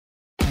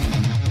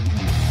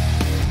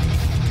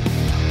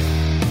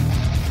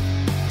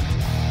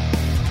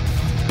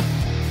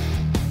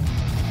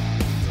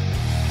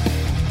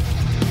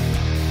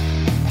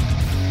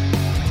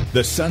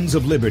The Sons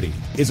of Liberty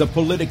is a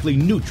politically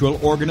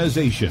neutral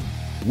organization.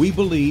 We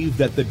believe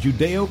that the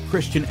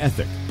Judeo-Christian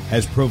ethic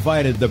has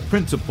provided the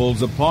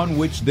principles upon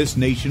which this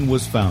nation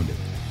was founded.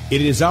 It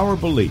is our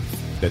belief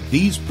that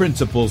these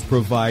principles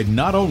provide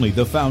not only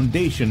the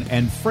foundation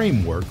and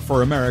framework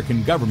for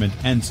American government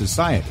and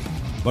society,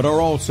 but are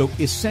also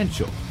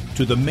essential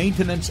to the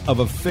maintenance of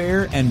a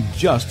fair and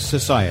just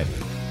society.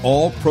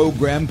 All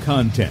program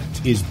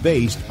content is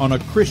based on a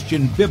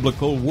Christian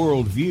biblical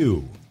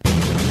worldview.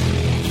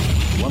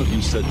 One of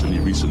you said to me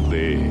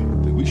recently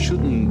that we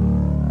shouldn't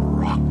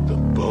rock the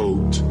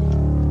boat.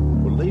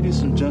 Well,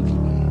 ladies and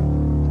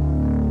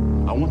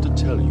gentlemen, I want to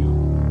tell you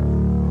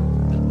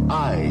that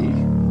I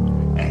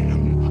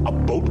am a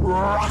boat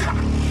rocker.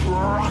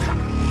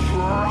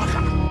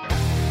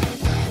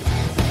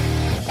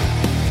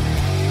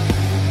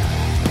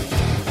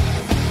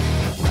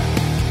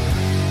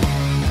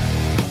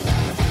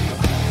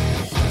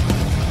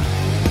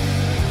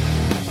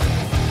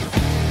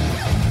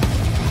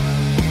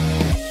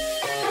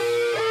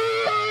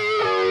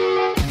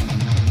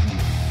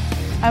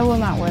 I will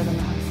not wear the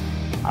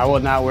mask. I will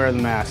not wear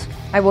the mask.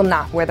 I will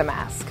not wear the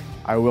mask.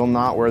 I will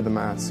not wear the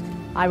mask.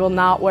 I will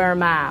not wear a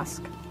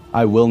mask.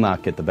 I will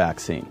not get the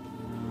vaccine.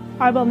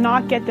 I will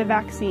not get the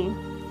vaccine.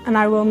 And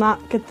I will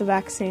not get the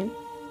vaccine.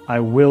 I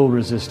will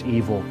resist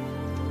evil.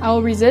 I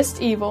will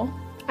resist evil.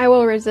 I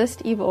will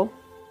resist evil.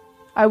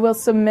 I will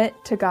submit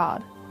to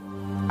God.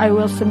 I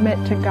will submit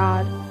to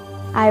God.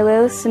 I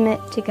will submit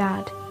to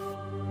God.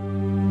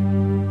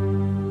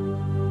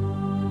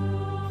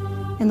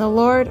 In the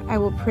Lord I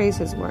will praise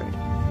His word.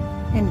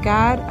 In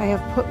God I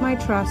have put my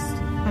trust,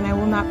 and I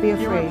will not be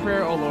afraid. Hear my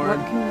prayer, O Lord,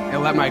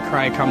 and let my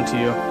cry come to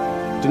you.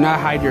 Do not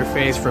hide your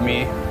face from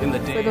me in the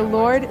day. For the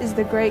Lord is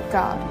the great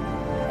God,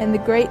 and the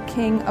great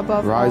King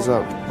above all. Rise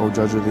up, O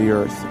judge of the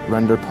earth,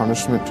 render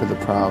punishment to the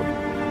proud.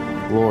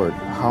 Lord,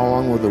 how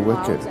long will the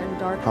wicked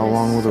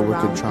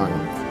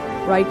triumph?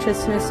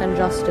 Righteousness and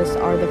justice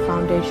are the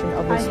foundation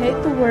of His throne. I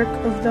hate the work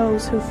of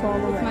those who fall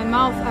away. With my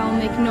mouth I will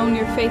make known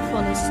your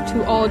faithfulness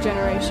to all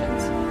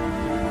generations.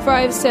 For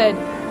I have said,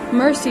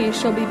 mercy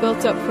shall be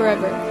built up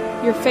forever.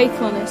 Your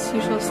faithfulness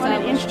you shall establish.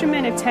 On an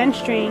instrument of 10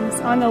 strings,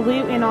 on the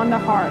lute and on the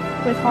harp,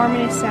 with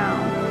harmonious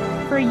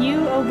sound. For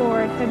you, O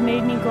Lord, have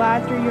made me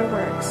glad through your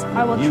works.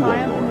 I will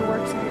triumph in the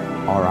works of your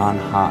hands. Are on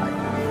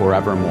high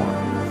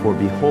forevermore. For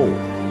behold,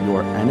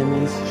 your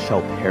enemies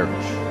shall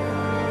perish.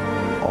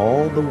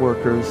 All the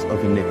workers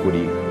of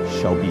iniquity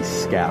shall be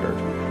scattered.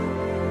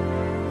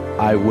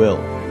 I will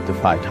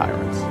defy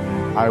tyrants.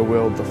 I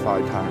will defy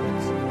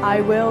tyrants.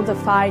 I will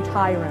defy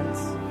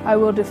tyrants. I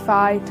will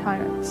defy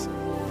tyrants.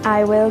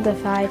 I will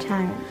defy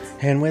tyrants.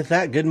 And with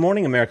that, good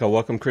morning, America.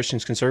 Welcome,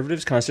 Christians,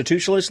 conservatives,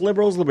 constitutionalists,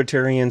 liberals,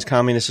 libertarians,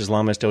 communists,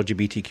 Islamists,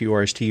 LGBTQ,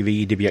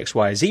 RSTV,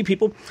 WXYZ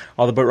people,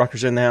 all the boat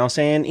rockers in the house,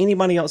 and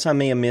anybody else I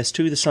may have missed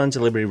to the Sons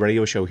of Liberty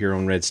radio show here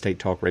on Red State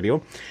Talk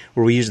Radio,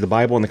 where we use the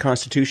Bible and the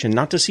Constitution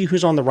not to see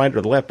who's on the right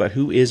or the left, but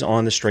who is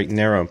on the straight and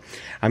narrow.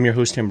 I'm your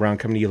host, Tim Brown,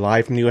 coming to you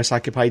live from the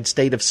U.S.-occupied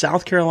state of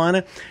South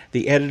Carolina,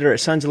 the editor at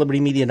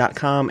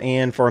sonsoflibertymedia.com,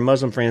 and for our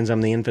Muslim friends,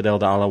 I'm the infidel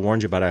that Allah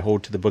warned you about. I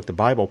hold to the book, the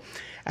Bible,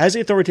 as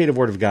the authoritative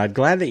Word of God.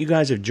 Glad that you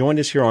guys have joined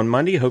us here on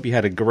Monday. Hope you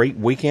had a great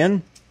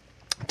weekend.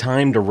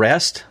 Time to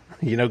rest.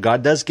 You know,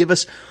 God does give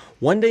us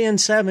one day in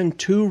 7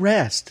 to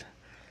rest.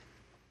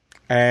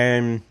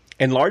 And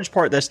in large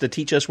part, that's to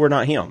teach us we're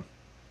not Him.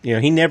 You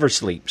know, He never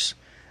sleeps.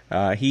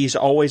 He's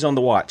always on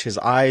the watch. His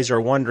eyes are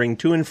wandering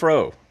to and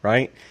fro,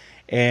 right?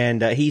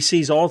 And He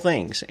sees all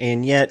things.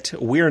 And yet,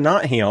 we're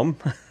not Him.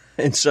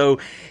 And so,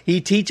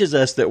 He teaches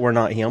us that we're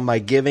not Him by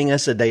giving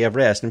us a day of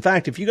rest. In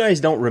fact, if you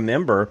guys don't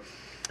remember,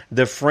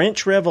 the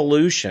French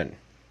Revolution,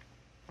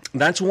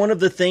 that's one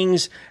of the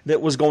things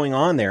that was going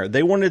on there.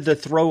 They wanted to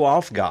throw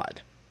off God,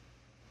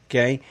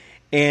 okay?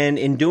 And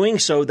in doing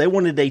so, they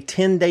wanted a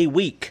 10-day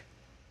week.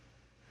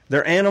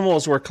 Their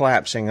animals were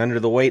collapsing under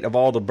the weight of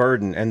all the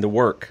burden and the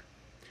work.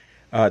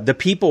 The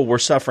people were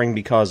suffering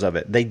because of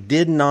it. They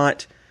did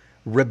not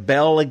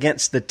rebel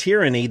against the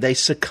tyranny. They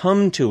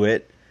succumbed to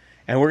it.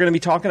 And we're going to be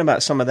talking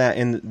about some of that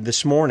in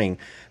this morning.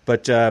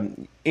 But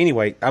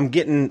anyway, I'm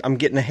getting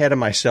ahead of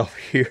myself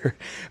here.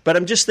 But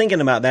I'm just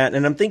thinking about that,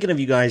 and I'm thinking of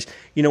you guys.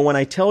 You know, when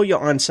I tell you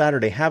on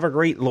Saturday, have a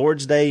great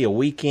Lord's Day, a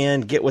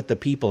weekend, get with the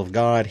people of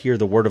God, hear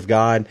the Word of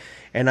God.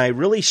 And I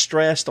really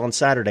stressed on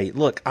Saturday,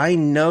 look, I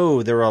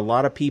know there are a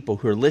lot of people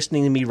who are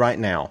listening to me right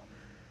now.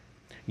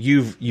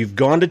 You've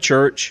gone to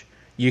church.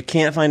 You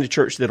can't find a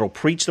church that'll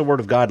preach the Word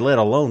of God, let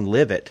alone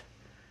live it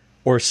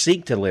or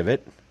seek to live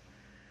it.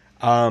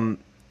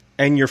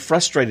 And you're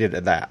frustrated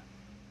at that.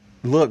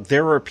 Look,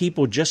 there are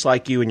people just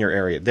like you in your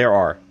area. There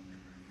are.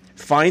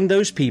 Find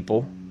those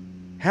people.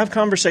 Have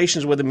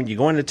conversations with them when you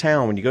go into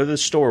town, when you go to the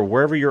store,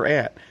 wherever you're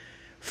at.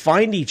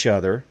 Find each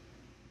other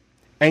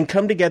and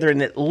come together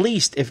and at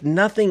least, if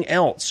nothing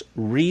else,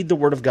 read the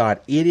Word of God.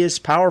 It is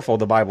powerful,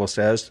 the Bible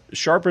says,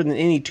 sharper than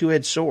any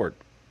two-edged sword,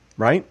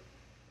 right?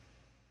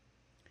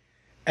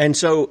 And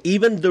so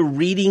even the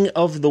reading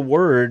of the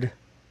Word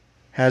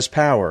has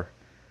power.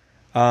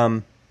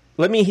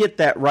 let me hit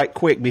that right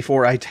quick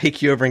before I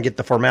take you over and get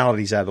the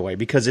formalities out of the way,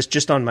 because it's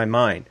just on my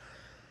mind.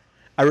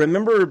 I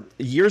remember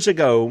years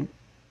ago,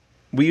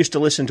 we used to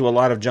listen to a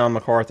lot of John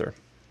MacArthur.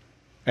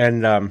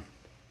 And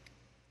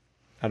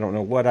I don't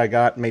know what I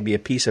got, maybe a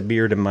piece of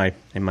beard in my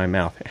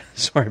mouth.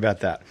 Sorry about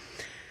that.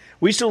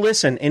 We used to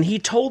listen, and he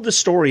told the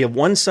story of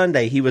one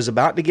Sunday he was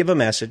about to give a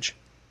message.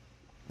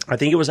 I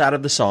think it was out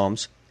of the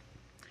Psalms.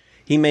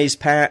 He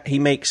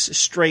makes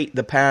straight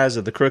the paths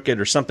of the crooked,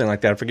 or something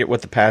like that. I forget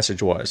what the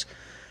passage was.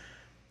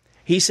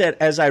 He said,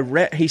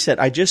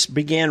 I just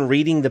began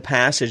reading the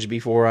passage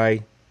before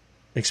I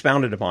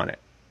expounded upon it.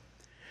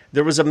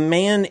 There was a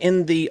man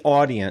in the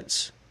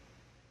audience,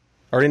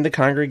 or in the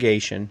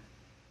congregation,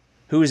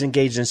 who was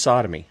engaged in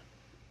sodomy.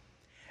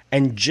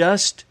 And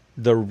just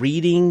the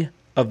reading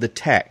of the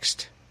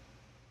text,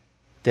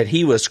 that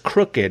he was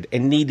crooked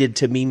and needed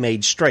to be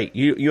made straight.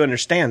 You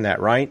understand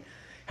that, right?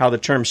 How the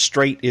term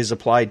straight is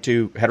applied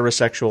to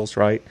heterosexuals,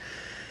 right?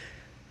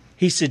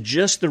 He said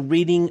just the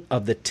reading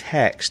of the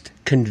text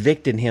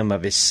convicted him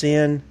of his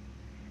sin,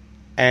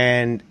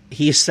 and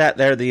he sat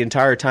there the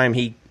entire time.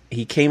 He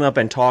came up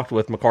and talked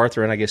with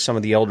MacArthur and I guess some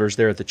of the elders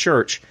there at the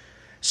church.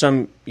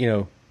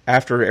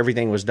 After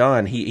everything was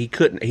done, he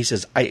couldn't. He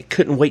says, I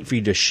couldn't wait for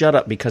you to shut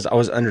up because I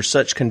was under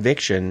such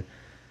conviction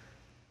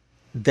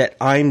that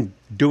I'm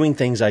doing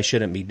things I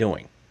shouldn't be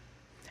doing.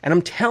 And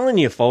I'm telling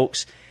you,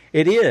 folks,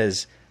 it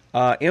is.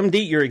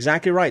 MD, you're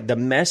exactly right. The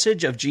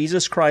message of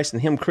Jesus Christ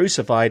and Him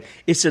crucified,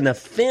 it's an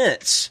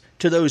offense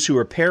to those who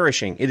are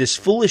perishing. It is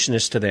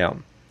foolishness to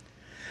them.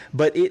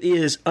 But it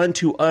is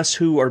unto us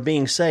who are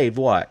being saved,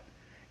 what?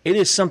 It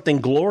is something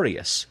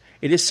glorious.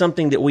 It is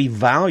something that we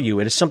value.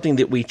 It is something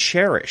that we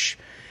cherish.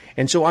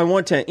 And so I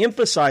want to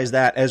emphasize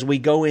that as we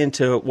go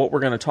into what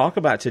we're going to talk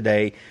about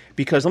today,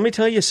 because let me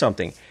tell you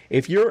something.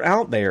 If you're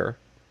out there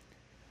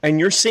and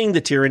you're seeing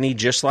the tyranny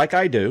just like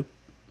I do,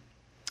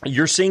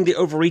 you're seeing the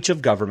overreach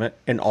of government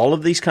and all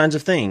of these kinds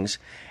of things,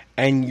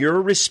 and your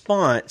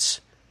response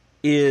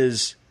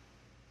is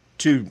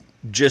to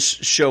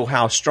just show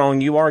how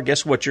strong you are,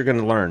 guess what you're going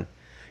to learn?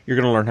 You're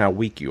going to learn how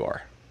weak you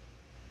are,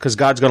 because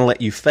God's going to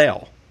let you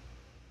fail.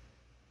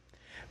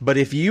 But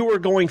if you are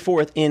going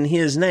forth in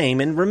His name,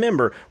 and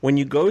remember, when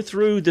you go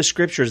through the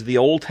Scriptures, the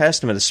Old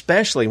Testament,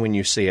 especially when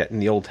you see it in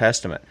the Old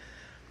Testament,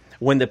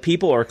 when the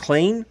people are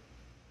clean,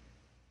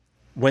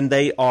 when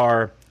they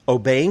are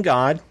obeying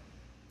God,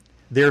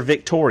 they're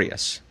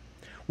victorious.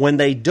 When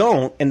they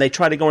don't, and they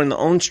try to go in their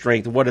own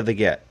strength, what do they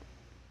get?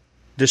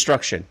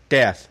 Destruction,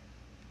 death,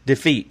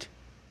 defeat.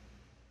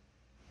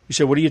 You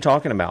say, what are you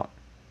talking about?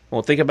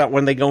 Well, think about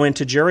when they go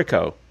into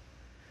Jericho.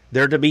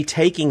 They're to be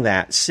taking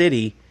that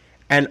city,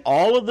 and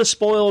all of the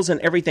spoils and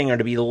everything are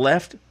to be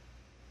left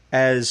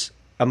as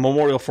a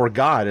memorial for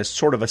God, as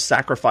sort of a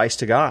sacrifice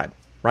to God,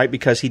 right?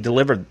 Because He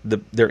delivered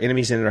their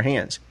enemies into their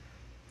hands.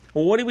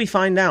 Well, what do we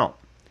find out?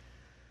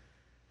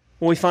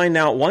 Well, we find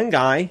out one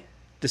guy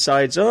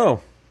decides, I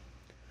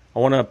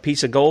want a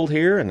piece of gold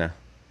here and a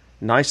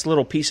nice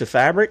little piece of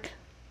fabric,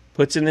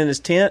 puts it in his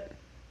tent.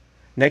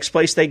 Next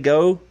place they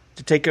go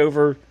to take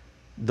over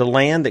the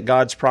land that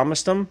God's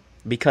promised them,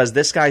 because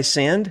this guy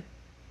sinned,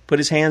 put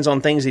his hands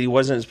on things that he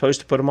wasn't supposed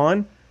to put them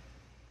on,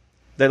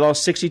 they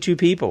lost 62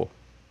 people.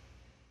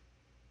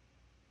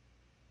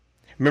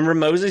 Remember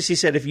Moses? He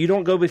said, if you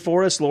don't go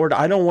before us, Lord,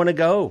 I don't want to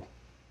go.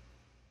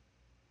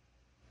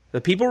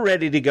 The people were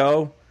ready to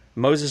go.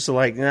 Moses is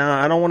like, no,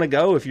 I don't want to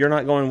go if you're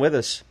not going with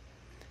us.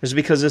 It's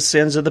because of the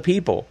sins of the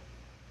people.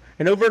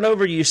 And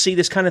over you see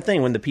this kind of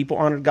thing. When the people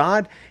honored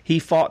God, He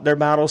fought their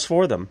battles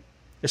for them.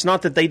 It's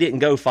not that they didn't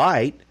go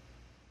fight.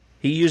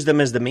 He used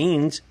them as the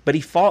means, but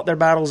He fought their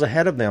battles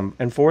ahead of them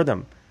and for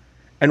them.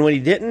 And when He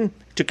didn't,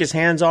 took His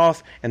hands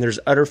off, and there's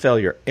utter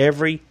failure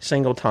every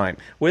single time.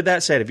 With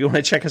that said, if you want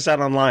to check us out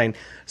online,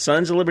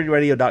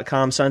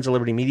 sonsoflibertyradio.com,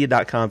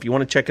 sonsoflibertymedia.com. If you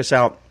want to check us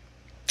out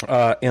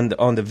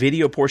on the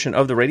video portion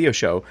of the radio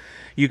show,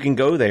 you can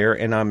go there,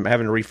 and I'm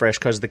having to refresh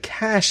because the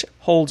cache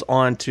holds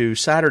on to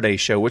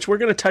Saturday's show, which we're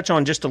going to touch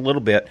on just a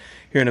little bit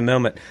here in a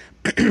moment.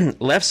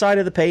 Left side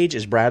of the page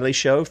is Bradley's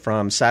show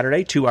from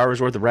Saturday, 2 hours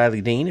worth of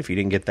Bradley Dean, if you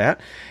didn't get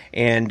that.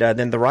 And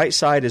then the right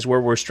side is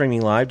where we're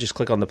streaming live. Just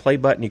click on the play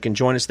button. You can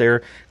join us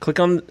there. Click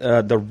on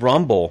the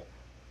Rumble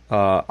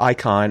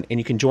icon, and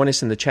you can join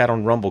us in the chat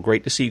on Rumble.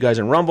 Great to see you guys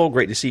in Rumble.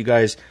 Great to see you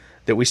guys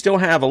that we still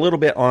have a little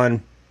bit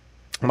on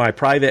my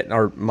private,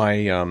 or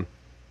my,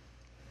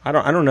 I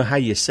don't know how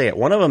you say it.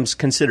 One of them's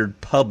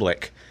considered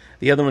public.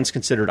 The other one's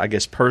considered, I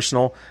guess,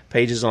 personal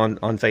pages on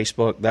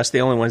Facebook. That's the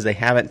only ones they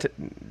haven't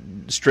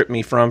stripped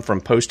me from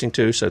posting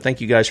to. So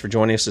thank you guys for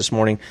joining us this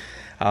morning.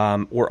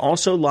 We're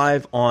also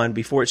live on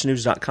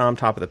beforeitsnews.com,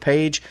 top of the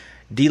page,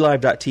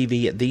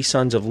 dlive.tv at The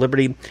Sons of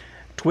Liberty,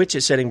 Twitch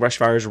at Setting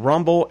Brushfires,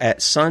 Rumble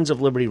at Sons of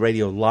Liberty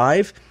Radio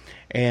Live,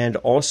 and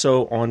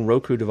also on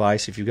Roku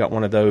device if you've got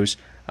one of those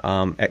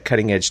at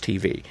Cutting Edge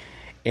TV.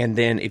 And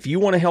then if you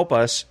want to help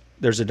us,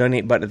 there's a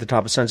donate button at the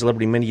top of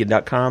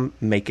sonsoflibertymedia.com.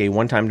 Make a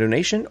one-time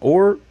donation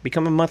or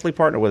become a monthly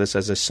partner with us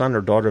as a son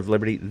or daughter of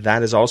liberty.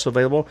 That is also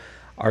available.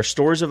 Our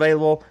store is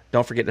available.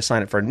 Don't forget to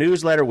sign up for our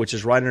newsletter, which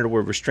is right under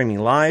where we're streaming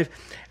live.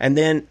 And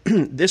then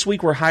this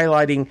week we're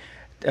highlighting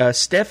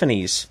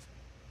Stephanie's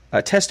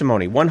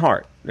testimony, One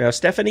Heart. Now,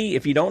 Stephanie,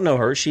 if you don't know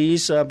her,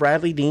 she's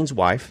Bradley Dean's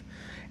wife,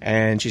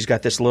 and she's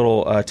got this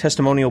little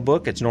testimonial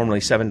book. It's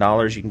normally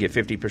 $7. You can get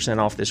 50%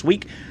 off this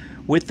week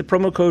with the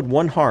promo code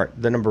One Heart,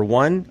 the number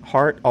 1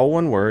 Heart, all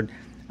one word.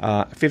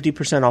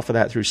 50% off of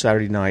that through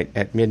Saturday night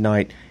at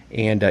midnight.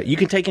 And you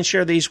can take and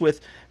share these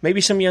with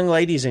maybe some young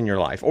ladies in your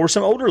life or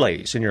some older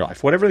ladies in your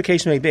life, whatever the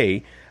case may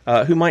be,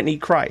 who might need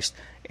Christ.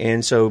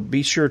 And so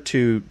be sure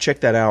to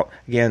check that out.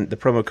 Again, the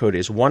promo code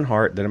is One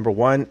Heart, the number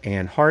 1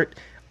 and Heart,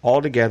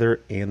 all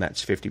together, and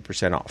that's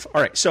 50% off.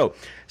 All right, so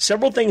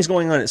several things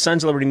going on at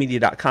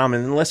sonsoflibertymedia.com,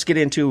 and then let's get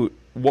into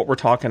what we're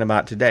talking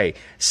about today.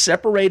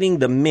 Separating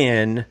the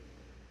men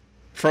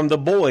from the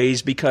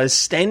boys, because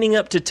standing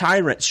up to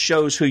tyrants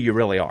shows who you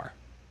really are.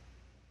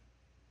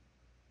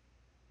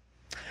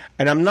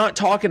 And I'm not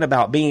talking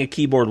about being a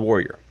keyboard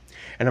warrior.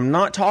 And I'm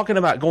not talking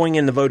about going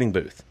in the voting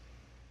booth.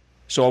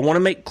 So I want to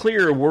make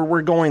clear where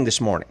we're going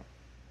this morning.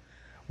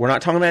 We're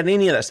not talking about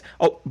any of this.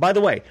 Oh, by the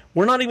way,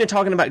 we're not even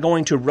talking about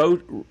going to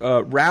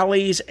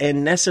rallies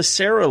and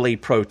necessarily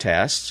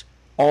protests.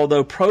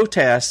 Although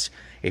protests,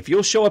 if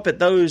you'll show up at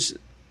those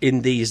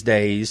in these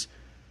days,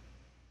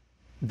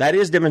 that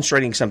is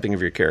demonstrating something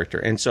of your character.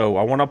 And so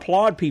I want to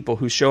applaud people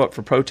who show up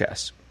for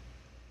protests.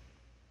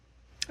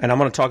 And I'm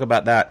going to talk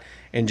about that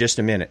in just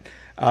a minute.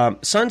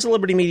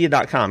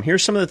 sonsoflibertymedia.com.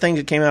 Here's some of the things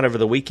that came out over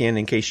the weekend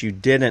in case you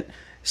didn't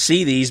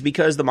see these,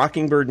 because the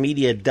Mockingbird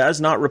Media does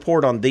not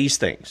report on these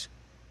things.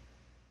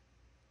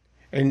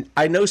 And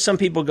I know some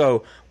people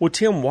go, well,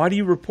 Tim, why do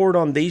you report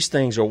on these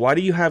things? Or why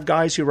do you have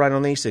guys who write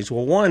on these things?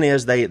 Well, one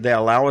is they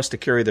allow us to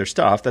carry their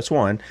stuff. That's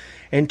one.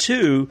 And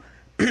two,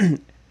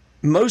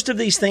 most of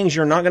these things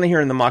you're not going to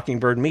hear in the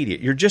Mockingbird Media.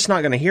 You're just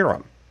not going to hear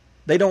them.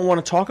 They don't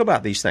want to talk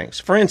about these things.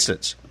 For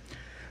instance,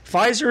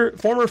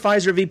 former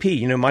Pfizer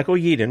VP, Michael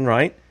Yeadon,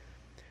 right?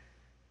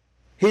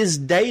 His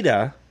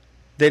data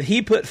that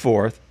he put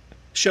forth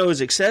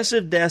shows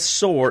excessive deaths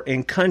soar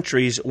in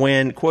countries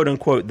when, quote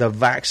unquote, the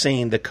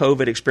vaccine, the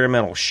COVID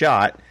experimental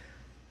shot,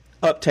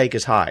 uptake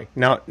is high.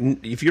 Now,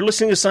 if you're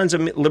listening to Sons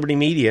of Liberty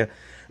Media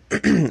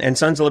and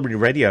Sons of Liberty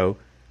Radio,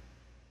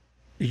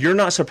 you're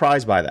not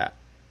surprised by that.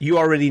 You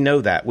already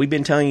know that. We've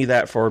been telling you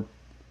that for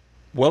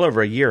well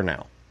over a year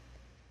now.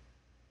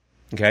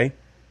 Okay?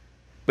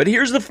 But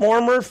here's the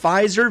former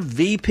Pfizer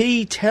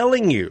VP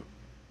telling you.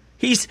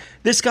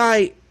 This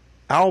guy,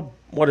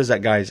 what is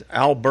that guy's?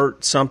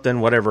 Albert something,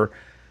 whatever.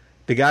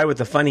 The guy with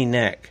the funny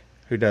neck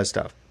who does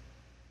stuff.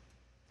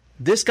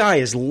 This guy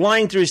is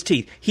lying through his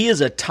teeth. He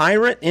is a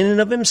tyrant in and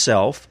of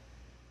himself.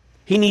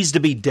 He needs to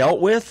be dealt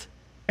with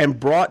and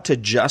brought to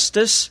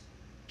justice.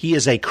 He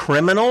is a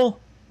criminal.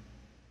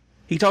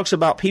 He talks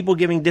about people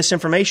giving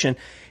disinformation.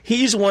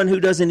 He's one who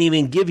doesn't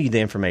even give you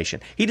the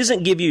information. He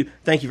doesn't give you,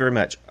 thank you very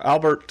much,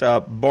 Albert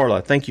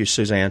Borla. Thank you,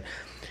 Suzanne.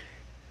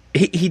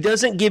 He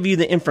doesn't give you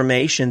the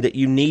information that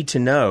you need to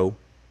know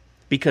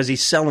because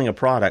he's selling a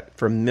product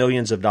for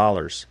millions of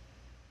dollars.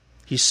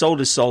 He sold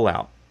his soul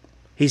out.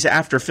 He's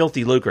after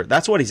filthy lucre.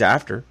 That's what he's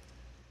after.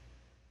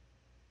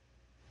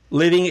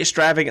 Living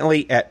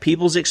extravagantly at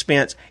people's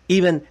expense,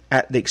 even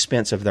at the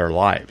expense of their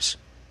lives.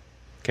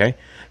 Okay?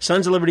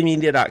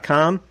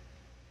 SonsOfLibertyMedia.com.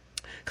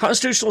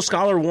 Constitutional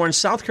scholar warns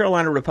South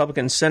Carolina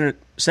Republican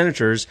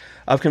senators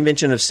of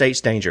Convention of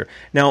States danger.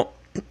 Now,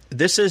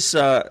 this is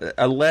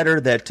a letter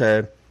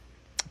that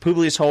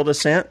Publius Hulda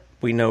sent.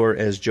 We know her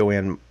as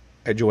Joanna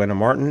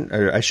Martin.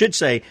 Or I should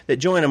say that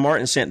Joanna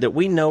Martin sent that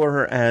we know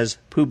her as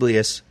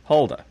Publius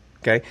Hulda.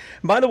 Okay.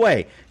 By the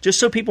way, just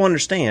so people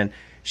understand,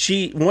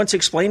 she once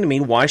explained to me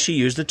why she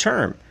used the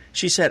term.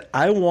 She said,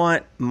 I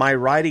want my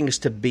writings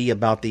to be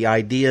about the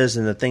ideas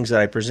and the things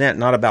that I present,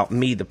 not about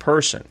me, the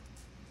person.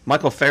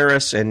 Michael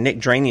Ferris and Nick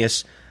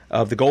Dranius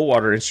of the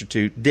Goldwater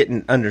Institute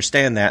didn't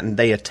understand that, and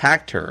they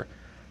attacked her.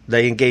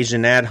 They engaged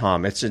in ad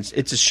hom. It's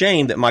a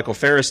shame that Michael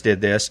Ferris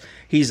did this.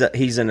 He's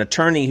an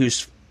attorney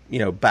who's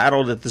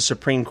battled at the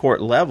Supreme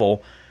Court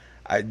level.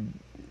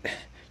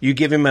 You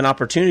give him an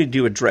opportunity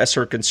to address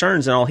her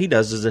concerns, and all he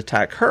does is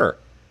attack her.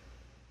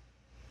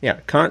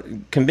 Yeah,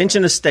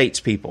 Convention of States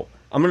people.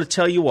 I'm going to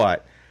tell you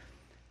what.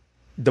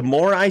 The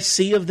more I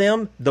see of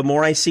them, the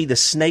more I see the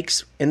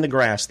snakes in the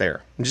grass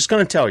there. I'm just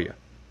going to tell you.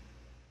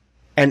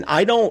 And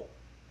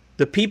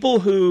the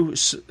people who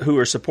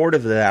are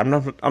supportive of that,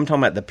 I'm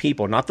talking about the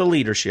people, not the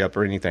leadership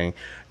or anything.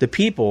 The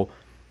people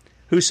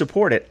who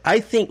support it, I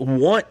think,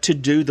 want to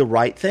do the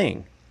right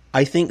thing.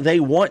 I think they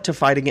want to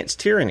fight against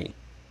tyranny.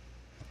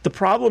 The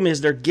problem is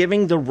they're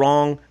given the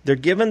wrong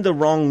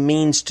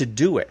means to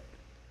do it.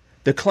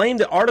 The claim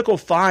that Article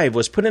 5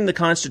 was put in the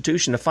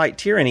Constitution to fight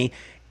tyranny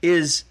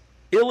is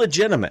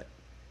illegitimate.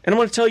 And I'm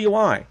going to tell you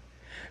why.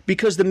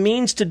 Because the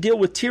means to deal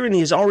with tyranny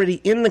is already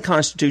in the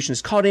Constitution.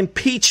 It's called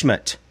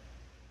impeachment.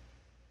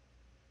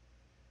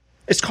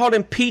 It's called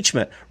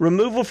impeachment,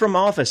 removal from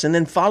office, and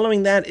then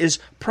following that is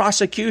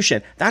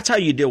prosecution. That's how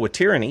you deal with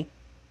tyranny.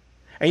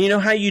 And you know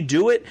how you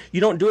do it?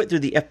 You don't do it through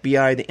the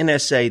FBI, the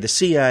NSA, the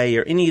CIA,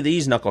 or any of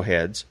these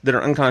knuckleheads that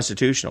are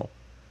unconstitutional.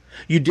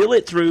 You deal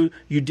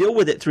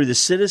with it through the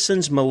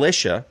Citizens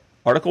Militia,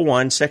 Article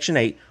 1, Section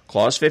 8,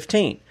 Clause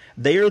 15.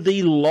 They are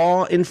the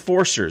law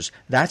enforcers.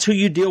 That's who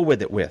you deal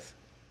with it with.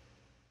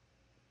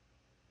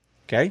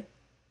 Okay?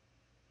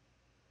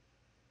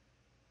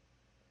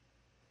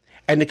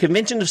 And the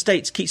Convention of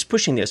States keeps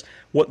pushing this.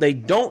 What they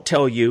don't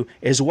tell you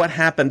is what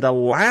happened the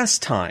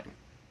last time.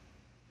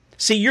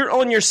 See, you're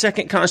on your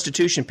second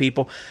Constitution,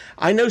 people.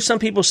 I know some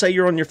people say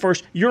you're on your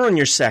first. You're on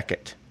your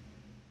second.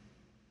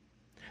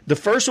 The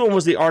first one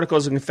was the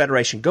Articles of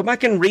Confederation. Go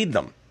back and read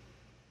them.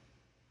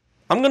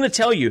 I'm going to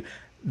tell you,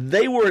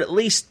 they were at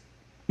least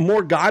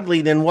more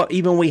godly than what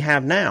even we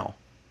have now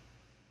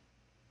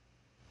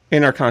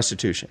in our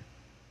Constitution.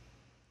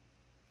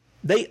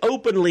 They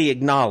openly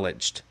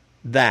acknowledged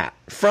that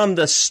from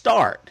the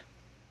start.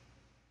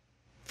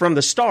 From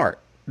the start.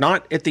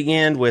 Not at the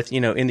end with,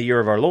 in the year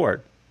of our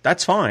Lord.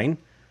 That's fine.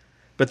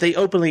 But they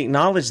openly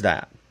acknowledged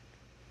that.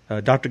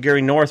 Dr.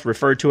 Gary North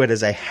referred to it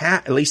as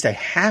at least a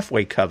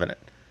halfway covenant.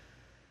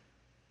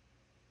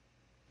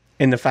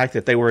 In the fact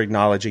that they were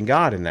acknowledging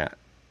God in that.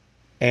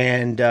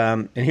 And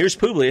here's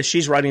Publius.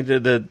 She's writing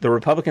to the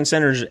Republican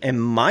senators in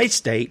my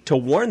state to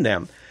warn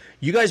them.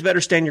 You guys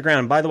better stand your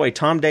ground. By the way,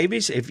 Tom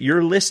Davies, if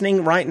you're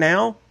listening right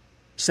now,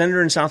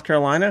 Senator in South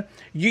Carolina,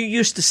 you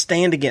used to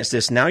stand against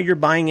this. Now you're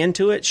buying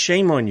into it.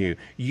 Shame on you.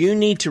 You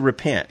need to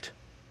repent.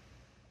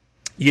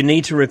 You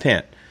need to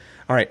repent.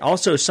 All right.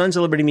 Also,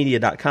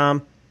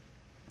 sonsoflibertymedia.com.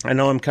 I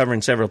know I'm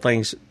covering several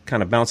things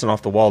kind of bouncing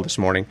off the wall this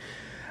morning.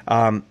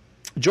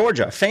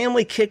 Georgia,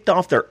 family kicked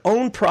off their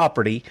own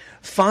property,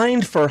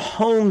 fined for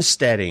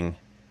homesteading.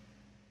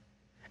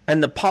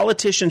 And the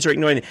politicians are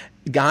ignoring it.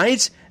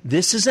 Guys,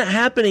 this isn't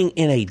happening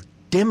in a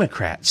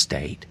Democrat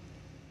state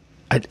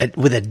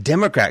with a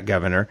Democrat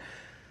governor.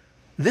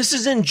 This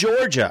is in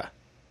Georgia.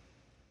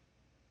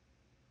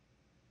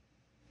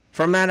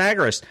 From Matt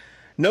Agorist.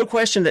 No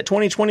question that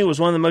 2020 was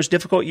one of the most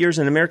difficult years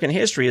in American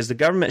history as the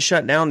government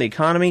shut down the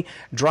economy,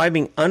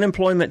 driving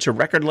unemployment to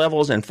record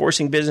levels and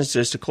forcing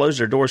businesses to close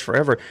their doors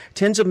forever.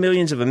 Tens of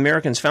millions of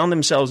Americans found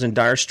themselves in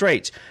dire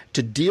straits.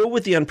 To deal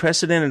with the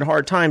unprecedented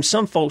hard times,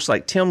 some folks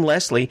like Tim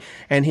Leslie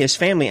and his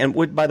family,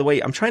 and by the way,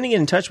 I'm trying to get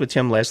in touch with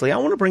Tim Leslie. I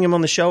want to bring him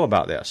on the show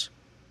about this.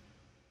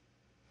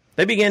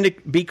 They began to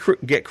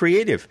get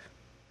creative,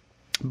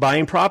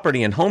 buying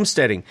property and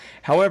homesteading.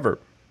 However,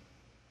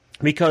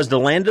 because the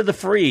land of the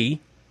free,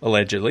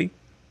 allegedly,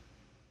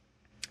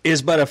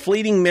 is but a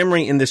fleeting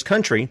memory in this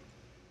country,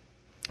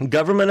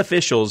 government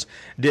officials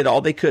did all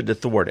they could to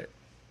thwart it.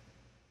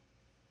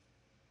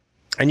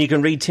 And you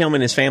can read Tim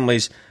and his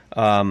family's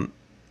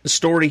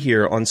story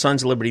here on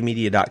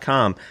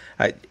sonsoflibertymedia.com.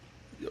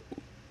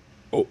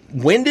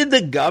 When did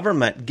the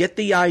government get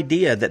the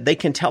idea that they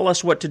can tell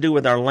us what to do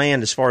with our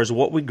land as far as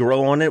what we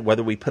grow on it,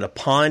 whether we put a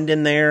pond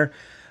in there,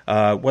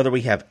 whether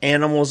we have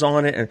animals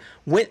on it?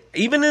 And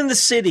even in the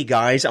city,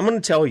 guys, I'm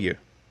going to tell you,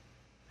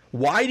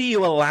 why do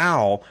you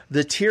allow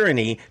the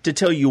tyranny to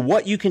tell you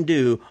what you can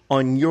do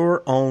on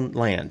your own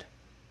land?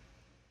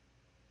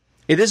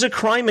 It is a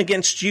crime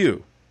against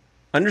you.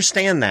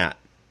 Understand that.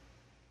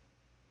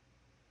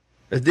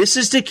 This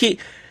is to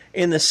keep,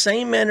 in the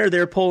same manner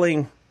they're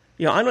pulling,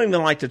 I don't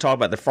even like to talk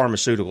about the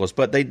pharmaceuticals,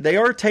 but they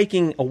are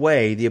taking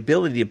away the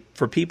ability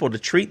for people to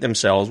treat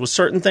themselves with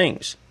certain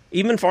things,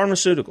 even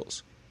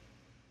pharmaceuticals.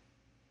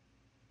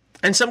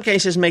 In some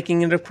cases,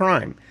 making it a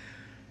crime.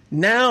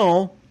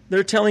 Now,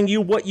 they're telling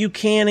you what you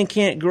can and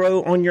can't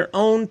grow on your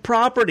own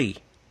property.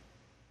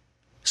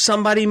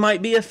 Somebody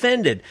might be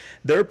offended.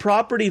 Their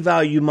property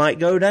value might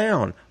go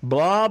down.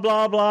 Blah,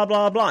 blah, blah,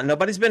 blah, blah.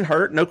 Nobody's been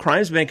hurt. No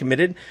crime's been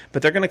committed.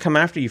 But they're going to come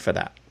after you for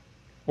that.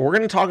 We're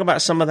going to talk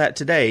about some of that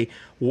today.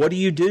 What do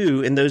you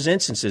do in those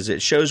instances?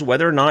 It shows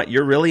whether or not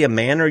you're really a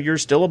man or you're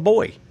still a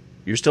boy.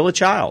 You're still a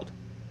child.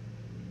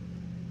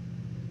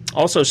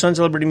 Also,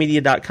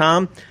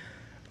 sonsoflibertymedia.com.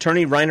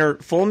 Attorney Reiner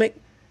Fulmick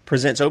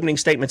presents opening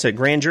statements at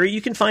grand jury.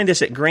 You can find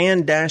us at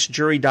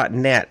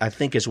grand-jury.net, I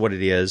think is what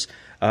it is.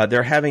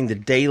 They're having the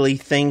daily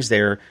things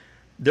there.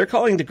 They're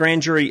calling the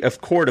grand jury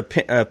of court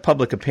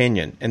public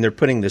opinion, and they're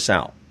putting this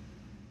out.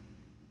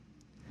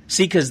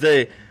 See, because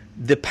the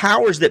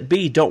powers that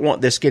be don't want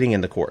this getting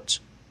in the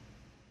courts.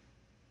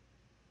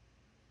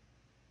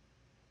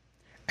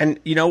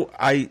 And,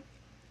 I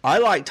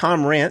like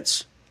Tom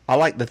Rentz. I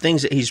like the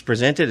things that he's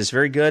presented. It's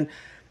very good.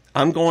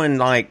 I'm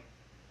going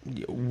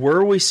where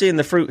are we seeing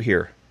the fruit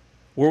here?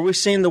 Where are we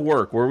seeing the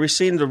work? Where are we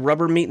seeing the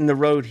rubber meeting the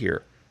road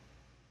here?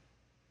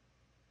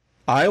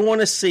 I want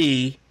to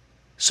see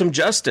some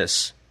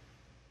justice.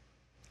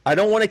 I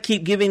don't want to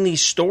keep giving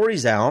these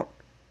stories out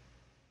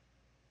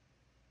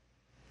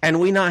and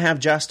we not have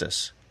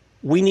justice.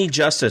 We need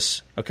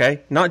justice,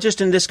 okay? Not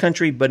just in this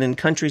country, but in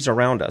countries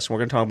around us. We're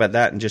going to talk about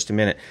that in just a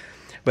minute.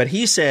 But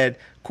he said,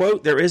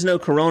 quote, there is no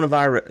corona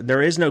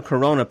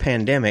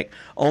pandemic,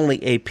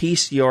 only a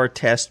PCR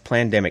test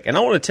pandemic. And I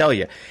want to tell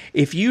you,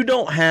 if you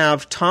don't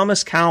have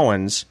Thomas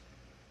Cowan's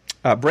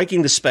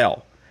Breaking the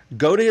Spell,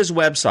 go to his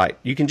website.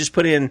 You can just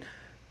put in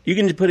You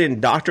can put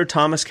in Dr.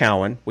 Thomas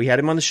Cowan. We had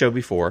him on the show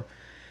before.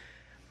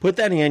 Put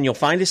that in. You'll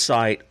find his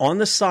site. On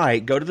the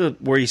site, go to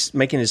where he's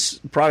making his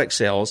product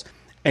sales,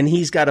 and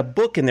he's got a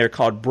book in there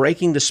called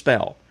Breaking the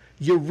Spell.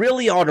 You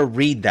really ought to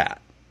read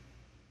that.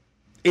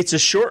 It's a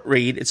short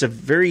read. It's a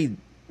very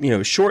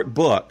short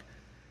book.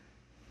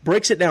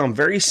 Breaks it down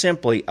very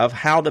simply of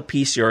how the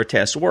PCR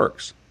test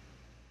works.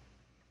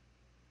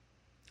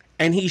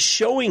 And he's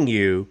showing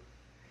you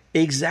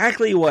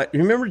exactly what...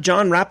 Remember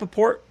John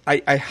Rappaport?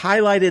 I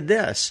highlighted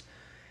this.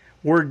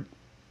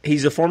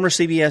 He's a former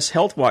CBS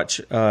Health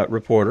Watch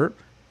reporter.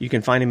 You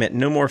can find him at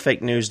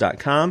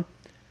nomorefakenews.com.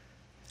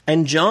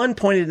 And John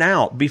pointed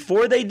out,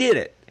 before they did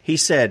it, he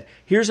said,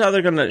 here's how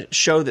they're going to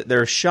show that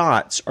their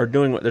shots are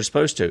doing what they're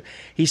supposed to.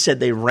 He said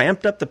they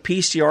ramped up the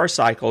PCR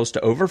cycles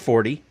to over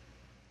 40.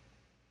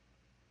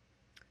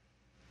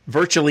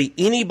 Virtually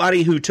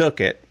anybody who took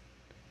it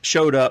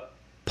showed up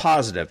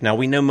positive. Now,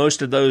 we know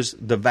most of those,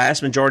 the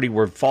vast majority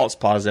were false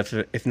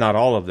positive, if not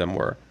all of them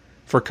were,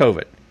 for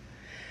COVID.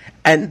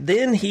 And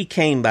then he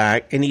came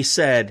back and he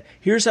said,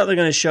 here's how they're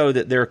going to show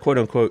that their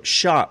quote-unquote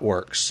shot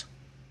works.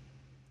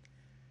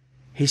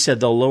 He said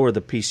they'll lower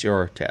the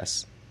PCR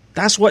tests.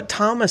 That's what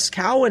Thomas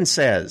Cowan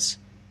says.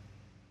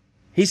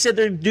 He said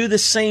they'll do the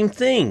same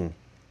thing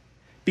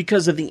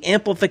because of the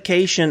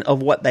amplification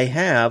of what they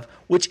have,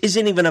 which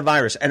isn't even a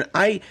virus. And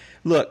I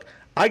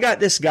got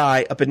this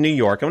guy up in New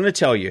York. I'm going to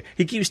tell you.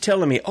 He keeps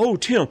telling me, oh,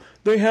 Tim,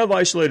 they have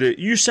isolated it.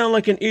 You sound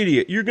like an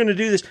idiot. You're going to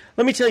do this.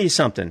 Let me tell you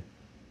something.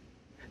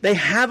 They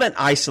haven't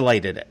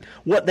isolated it.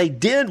 What they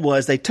did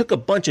was they took a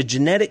bunch of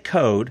genetic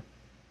code.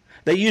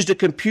 They used a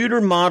computer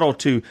model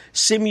to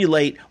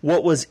simulate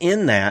what was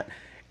in that.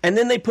 And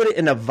then they put it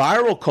in a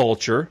viral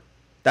culture.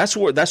 That's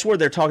where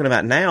they're talking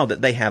about now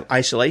that they have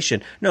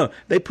isolation. No,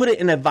 they put it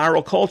in a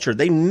viral culture.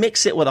 They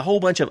mix it with a whole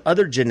bunch of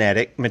other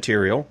genetic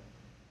material.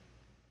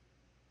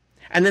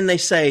 And then they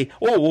say,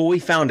 oh, well, we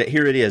found it.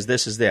 Here it is.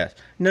 This is this.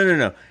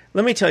 No.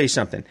 Let me tell you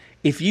something.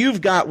 If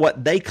you've got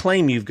what they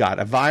claim you've got,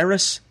 a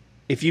virus,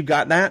 if you've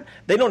got that,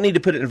 they don't need to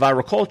put it in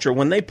viral culture.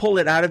 When they pull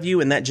it out of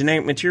you in that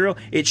genetic material,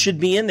 it should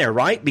be in there,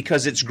 right?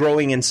 Because it's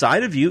growing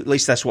inside of you. At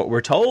least that's what we're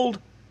told.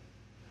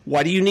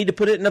 Why do you need to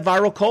put it in a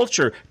viral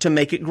culture? To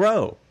make it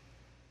grow.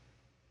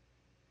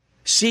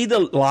 See the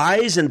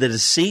lies and the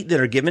deceit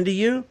that are given to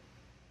you?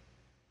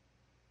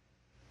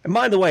 And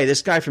by the way,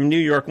 this guy from New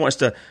York wants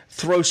to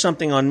throw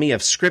something on me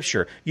of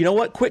Scripture. You know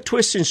what? Quit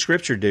twisting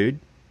Scripture, dude.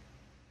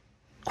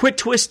 Quit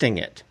twisting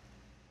it.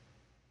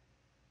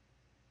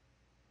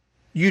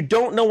 You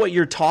don't know what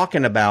you're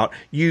talking about.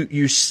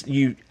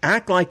 You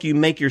act like you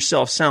make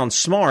yourself sound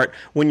smart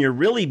when you're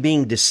really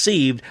being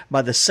deceived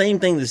by the same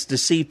thing that's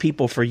deceived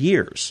people for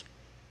years.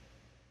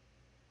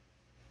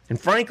 And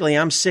frankly,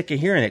 I'm sick of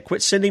hearing it.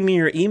 Quit sending me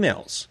your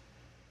emails.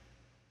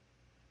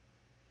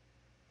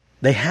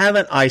 They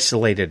haven't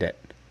isolated it.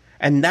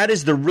 And that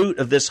is the root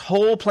of this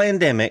whole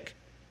pandemic,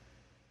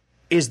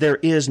 is there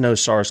is no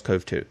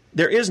SARS-CoV-2.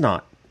 There is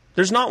not.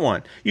 There's not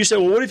one. You say,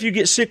 well, what if you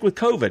get sick with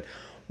COVID?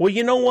 Well,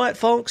 you know what,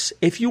 folks?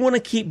 If you want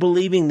to keep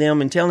believing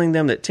them and telling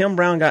them that Tim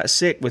Brown got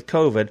sick with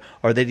COVID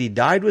or that he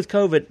died with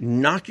COVID,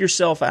 knock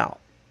yourself out.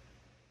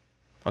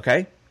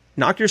 Okay?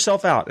 Knock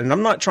yourself out. And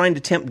I'm not trying to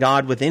tempt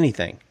God with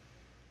anything.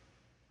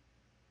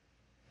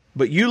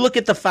 But you look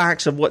at the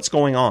facts of what's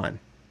going on.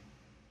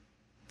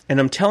 And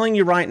I'm telling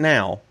you right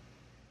now,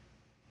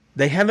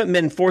 they haven't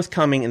been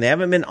forthcoming and they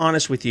haven't been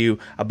honest with you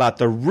about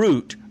the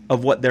root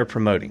of what they're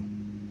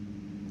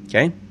promoting.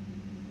 Okay?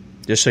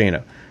 Just so you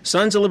know.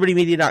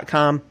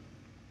 sonsoflibertymedia.com.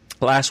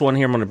 Last one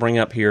here I'm going to bring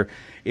up here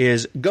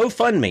is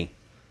GoFundMe.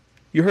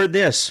 You heard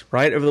this,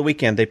 right, over the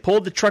weekend. They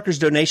pulled the truckers'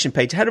 donation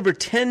page. It had over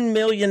 $10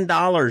 million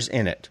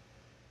in it.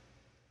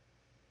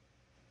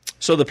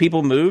 So the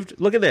people moved.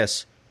 Look at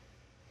this.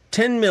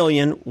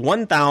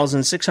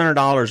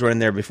 $10,001,600 were in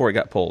there before it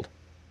got pulled.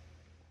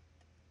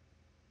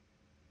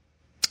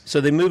 So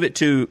they move it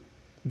to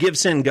Give,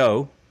 Send,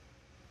 Go,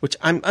 which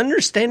I'm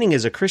understanding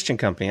is a Christian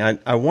company.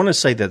 I want to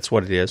say that's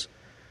what it is.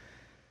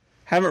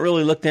 Haven't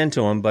really looked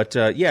into them, but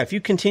yeah, if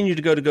you continue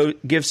to go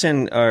Give,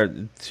 Send,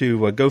 to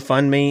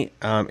GoFundMe,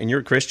 and you're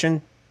a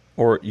Christian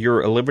or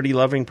you're a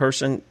liberty-loving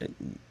person,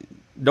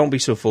 don't be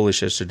so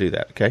foolish as to do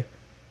that, okay?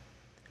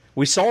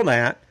 We saw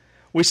that.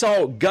 We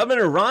saw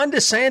Governor Ron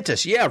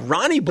DeSantis. Yeah,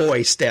 Ronnie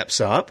Boy steps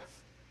up.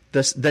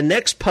 The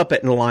next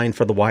puppet in line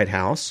for the White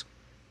House.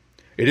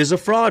 It is a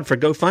fraud for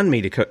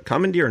GoFundMe to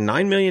commandeer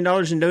 $9 million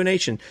in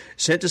donation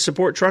sent to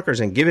support truckers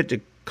and give it to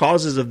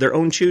causes of their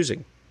own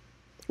choosing,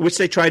 which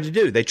they tried to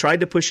do. They tried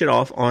to push it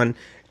off on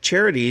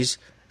charities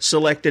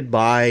selected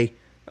by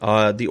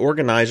the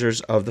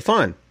organizers of the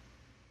fund.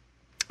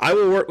 I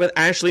will work with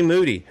Ashley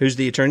Moody, who's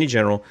the Attorney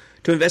General,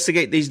 to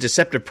investigate these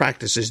deceptive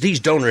practices.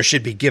 These donors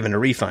should be given a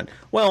refund.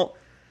 Well,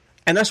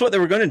 and that's what they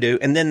were going to do.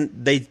 And then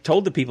they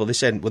told the people, they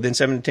said, within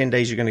 7 to 10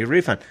 days, you're going to get a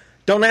refund.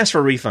 Don't ask for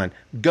a refund.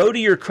 Go to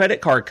your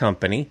credit card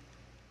company,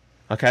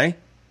 okay?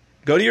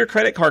 Go to your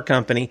credit card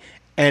company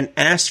and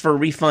ask for a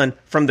refund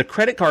from the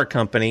credit card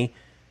company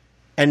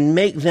and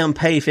make them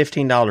pay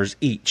 $15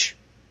 each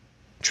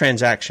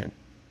transaction,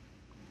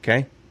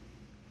 okay?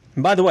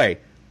 And by the way,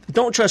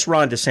 Don't trust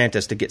Ron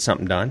DeSantis to get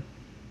something done.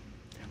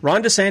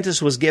 Ron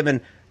DeSantis was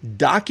given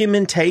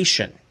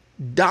documentation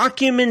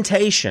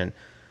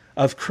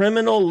of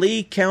criminal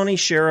Lee County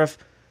Sheriff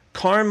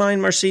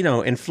Carmine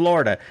Marcino in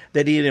Florida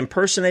that he had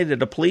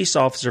impersonated a police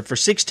officer for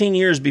 16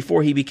 years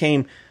before he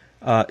became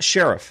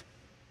sheriff.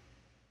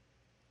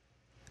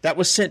 That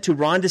was sent to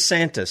Ron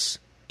DeSantis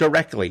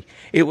directly.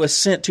 It was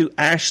sent to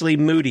Ashley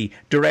Moody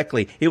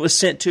directly. It was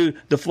sent to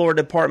the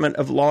Florida Department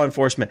of Law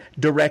Enforcement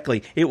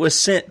directly. It was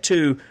sent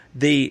to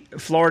the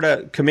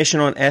Florida Commission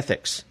on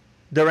Ethics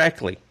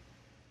directly.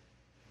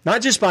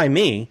 Not just by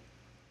me,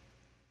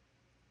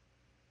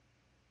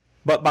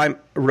 but by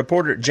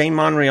reporter Jane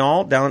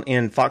Monreal down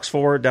in Fox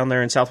 4 down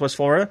there in Southwest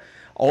Florida.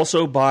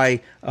 Also by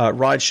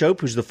Rod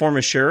Shope, who's the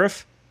former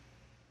sheriff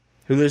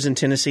who lives in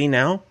Tennessee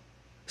now.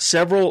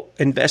 Several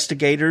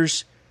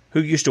investigators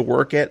who used to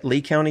work at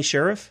Lee County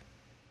Sheriff.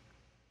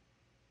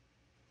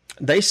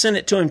 They sent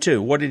it to him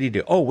too. What did he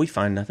do? Oh, we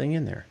find nothing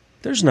in there.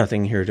 There's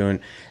nothing here doing.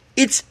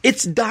 It's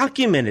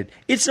documented.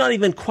 It's not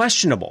even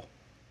questionable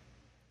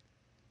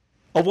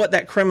of what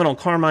that criminal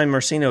Carmine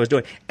Marcino is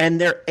doing.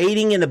 And they're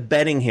aiding and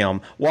abetting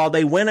him while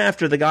they went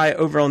after the guy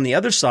over on the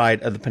other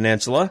side of the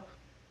peninsula,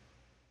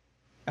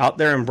 out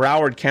there in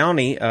Broward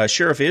County,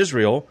 Sheriff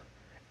Israel,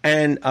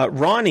 and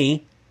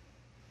Ronnie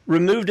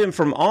removed him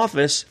from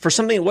office for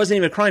something that wasn't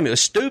even a crime. It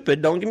was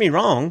stupid, don't get me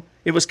wrong.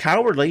 It was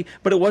cowardly,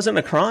 but it wasn't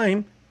a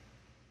crime.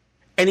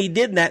 And he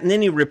did that, and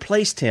then he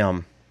replaced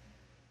him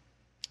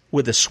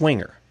with a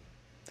swinger.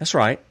 That's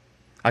right.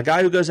 A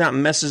guy who goes out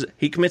and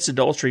he commits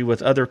adultery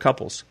with other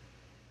couples.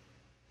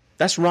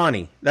 That's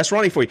Ronnie. That's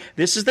Ronnie for you.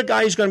 This is the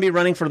guy who's going to be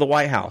running for the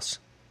White House.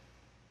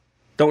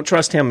 Don't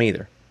trust him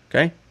either,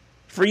 okay?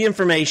 Free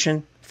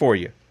information for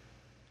you.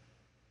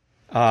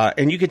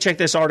 And you can check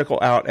this article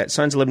out at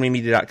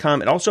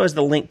sonsoflibertymedia.com. It also has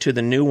the link to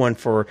the new one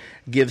for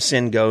Give,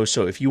 Send, Go.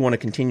 So if you want to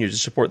continue to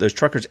support those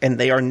truckers, and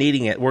they are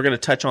needing it, we're going to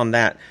touch on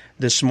that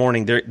this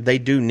morning. They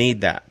do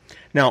need that.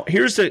 Now,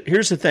 here's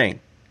the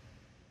thing.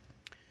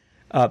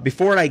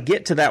 Before I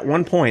get to that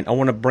one point, I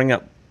want to bring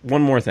up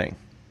one more thing.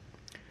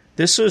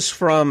 This is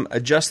from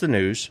Just the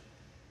News.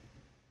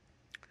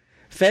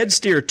 Feds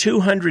steer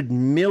 $200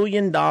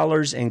 million in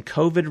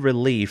COVID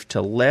relief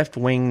to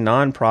left-wing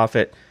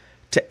nonprofit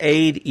to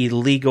aid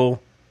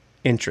illegal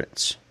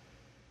entrants.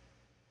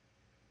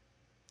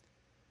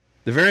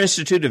 The Vera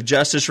Institute of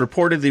Justice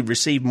reportedly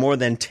received more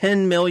than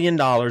 $10 million.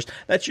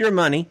 That's your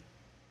money.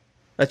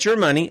 That's your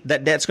money.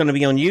 That debt's going to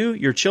be on you,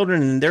 your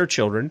children, and their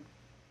children.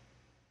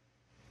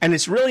 And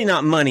it's really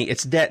not money.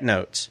 It's debt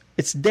notes.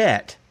 It's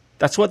debt.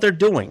 That's what they're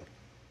doing.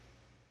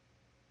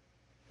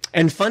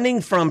 And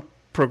funding from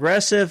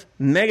progressive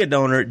mega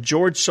donor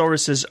George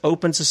Soros'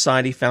 Open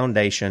Society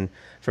Foundation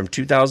from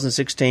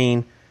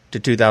 2016 to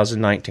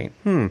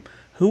 2019.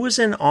 Who was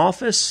in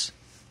office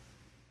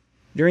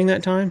during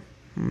that time?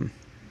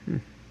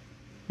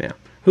 Yeah.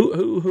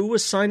 Who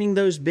was signing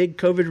those big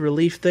COVID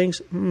relief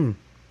things?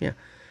 Yeah.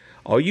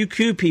 All you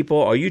Q people,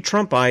 all you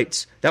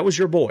Trumpites, that was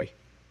your boy.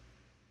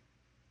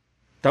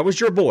 That was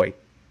your boy.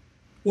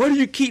 Why do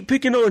you keep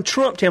picking on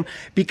Trump, Tim?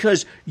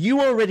 Because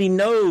you already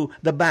know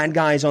the bad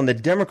guys on the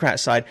Democrat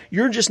side.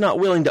 You're just not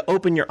willing to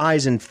open your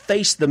eyes and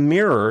face the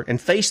mirror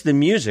and face the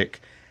music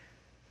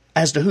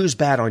as to who's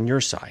bad on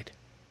your side.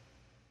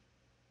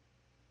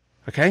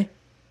 Okay?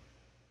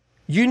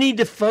 You need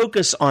to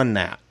focus on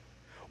that.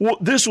 Well,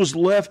 this was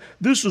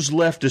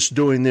leftists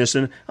doing this,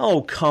 and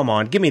oh, come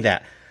on, give me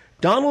that.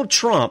 Donald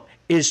Trump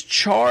is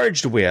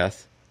charged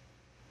with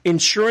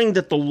ensuring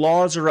that the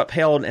laws are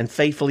upheld and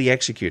faithfully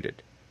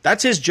executed.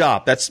 That's his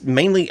job. That's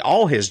mainly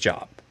all his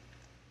job.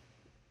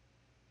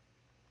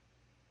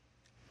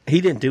 He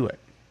didn't do it.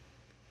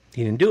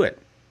 He didn't do it.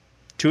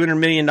 $200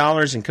 million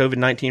in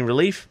COVID-19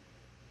 relief,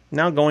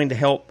 now going to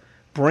help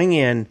bring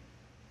in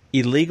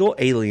illegal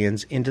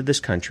aliens into this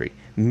country.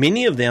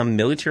 Many of them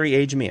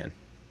military-age men.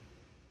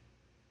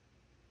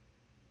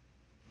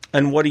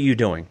 And what are you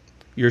doing?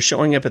 You're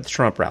showing up at the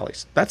Trump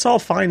rallies. That's all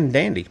fine and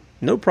dandy.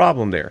 No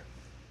problem there.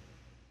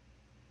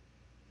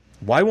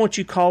 Why won't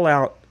you call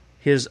out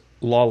his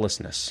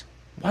lawlessness?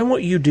 Why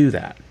won't you do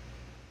that?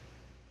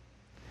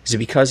 Is it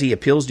because he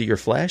appeals to your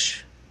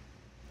flesh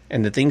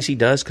and the things he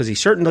does? Because he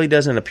certainly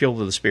doesn't appeal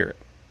to the spirit.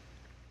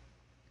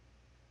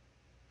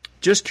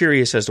 Just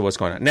curious as to what's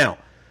going on. Now,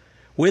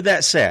 with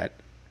that said,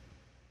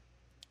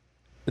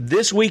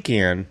 this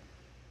weekend,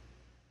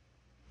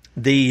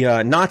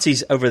 the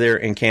Nazis over there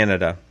in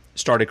Canada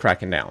started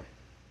cracking down.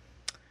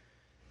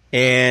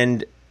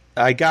 And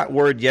I got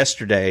word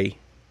yesterday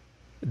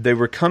they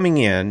were coming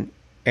in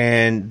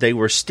and they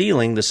were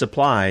stealing the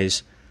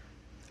supplies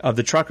of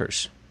the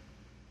truckers,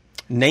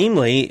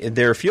 namely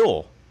their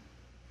fuel.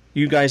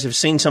 You guys have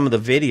seen some of the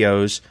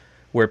videos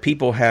where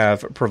people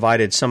have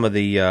provided some of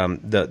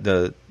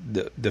the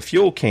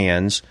fuel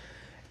cans,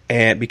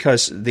 and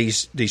because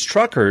these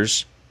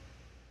truckers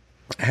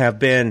have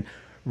been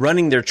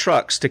running their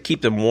trucks to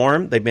keep them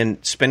warm, they've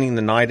been spending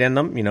the night in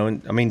them. You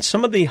know, I mean,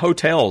 some of the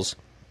hotels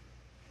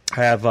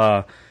have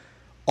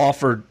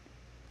offered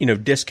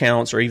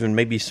discounts or even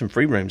maybe some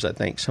free rooms. I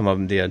think some of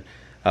them did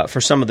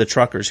for some of the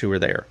truckers who were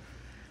there.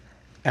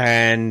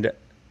 And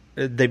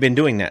they've been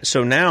doing that.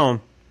 So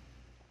now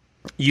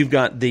you've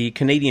got the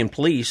Canadian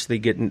police,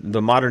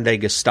 the modern-day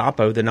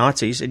Gestapo, the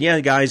Nazis. And yeah,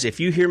 guys, if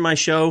you hear my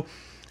show,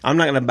 I'm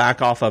not going to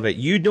back off of it.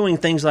 You doing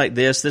things like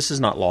this is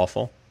not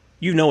lawful.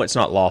 You know it's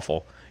not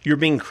lawful. You're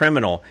being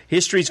criminal.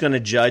 History's going to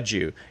judge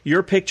you.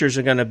 Your pictures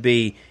are going to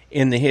be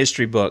in the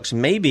history books.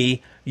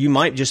 Maybe you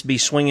might just be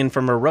swinging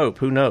from a rope.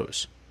 Who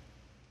knows?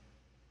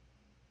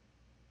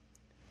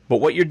 But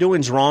what you're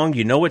doing is wrong.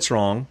 You know it's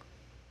wrong.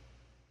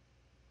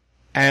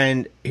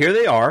 And here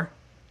they are.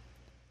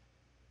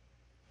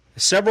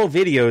 Several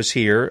videos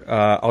here.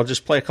 I'll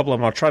just play a couple of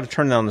them. I'll try to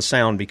turn down the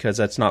sound because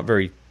that's not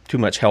too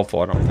much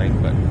helpful, I don't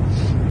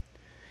think.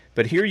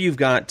 But here you've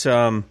got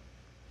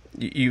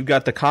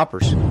the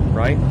coppers,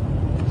 right?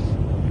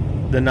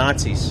 The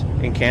Nazis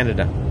in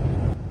Canada.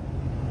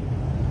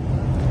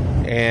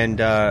 And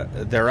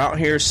they're out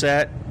here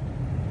set.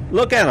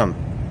 Look at them.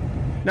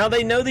 Now,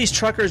 they know these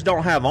truckers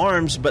don't have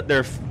arms, but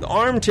they're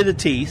armed to the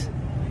teeth.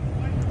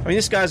 I mean,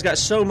 this guy's got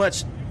so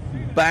much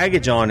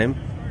baggage on him.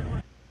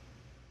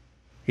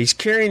 He's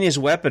carrying his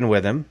weapon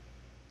with him.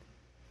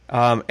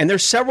 And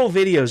there's several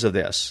videos of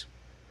this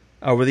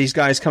where these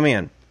guys come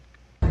in.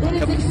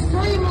 It is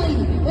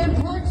extremely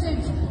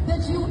important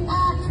that you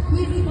act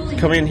peacefully.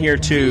 Come in here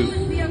to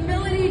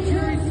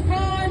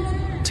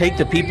take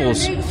the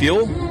people's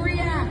fuel.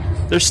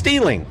 They're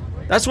stealing.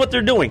 That's what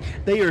they're doing.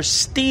 They are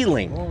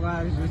stealing. Oh,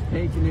 guys, just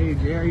taking a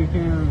jerry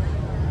can.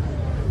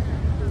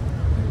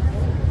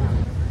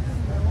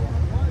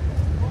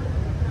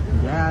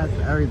 Gas,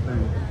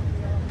 everything.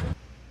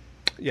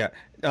 Yeah.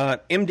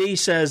 MD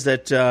says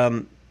that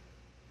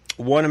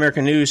One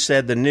American News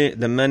said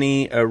the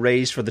money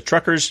raised for the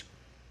truckers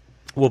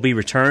will be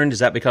returned. Is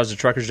that because the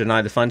truckers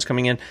denied the funds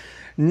coming in?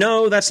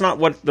 No, that's not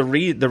what the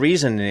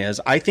reason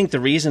is. I think the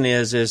reason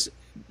is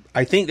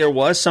I think there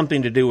was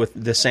something to do with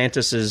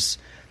DeSantis's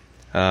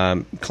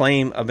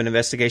claim of an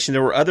investigation.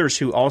 There were others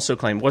who also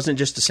claimed, it wasn't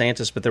just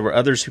DeSantis, but there were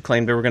others who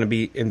claimed they were going to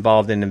be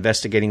involved in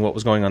investigating what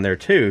was going on there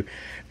too,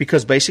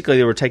 because basically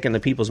they were taking the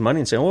people's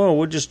money and saying, well,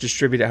 we'll just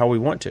distribute it how we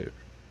want to.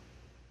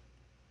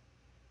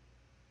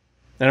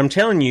 And I'm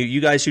telling you, you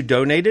guys who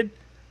donated,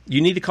 you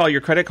need to call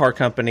your credit card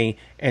company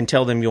and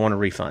tell them you want a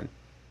refund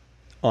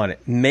on it.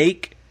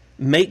 Make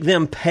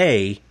them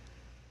pay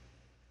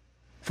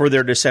for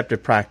their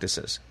deceptive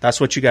practices. That's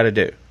what you got to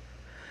do.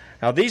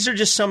 Now, these are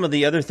just some of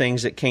the other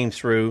things that came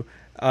through.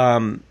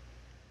 I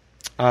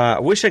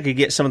wish I could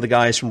get some of the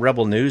guys from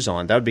Rebel News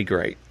on. That would be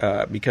great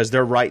because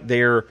they're right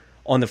there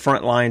on the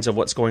front lines of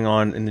what's going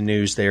on in the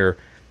news there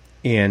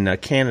in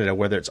Canada,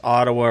 whether it's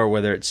Ottawa or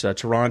whether it's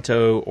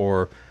Toronto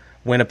or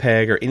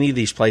Winnipeg or any of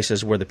these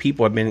places where the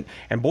people have been.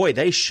 And, boy,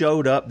 they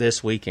showed up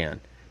this weekend.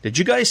 Did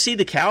you guys see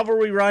the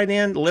cavalry ride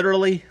in,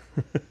 literally?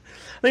 I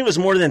think it was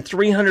more than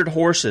 300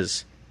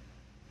 horses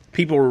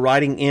people were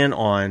riding in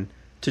on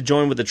to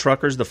join with the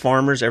truckers, the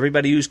farmers,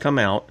 everybody who's come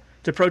out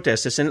to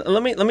protest this. And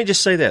let me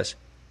just say this.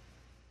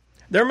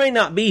 There may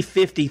not be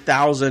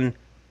 50,000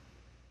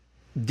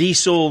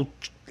 diesel,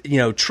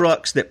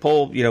 trucks that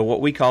pull,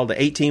 what we call the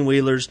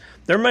 18-wheelers.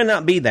 There may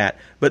not be that,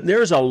 but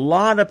there's a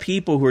lot of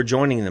people who are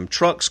joining them.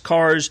 Trucks,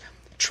 cars,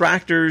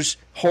 tractors,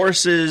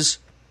 horses.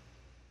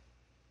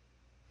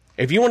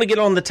 If you want to get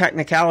on the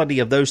technicality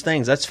of those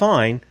things, that's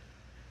fine.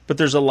 But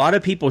there's a lot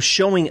of people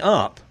showing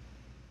up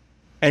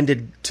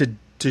and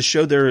to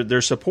show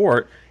their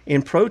support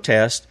in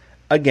protest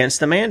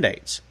against the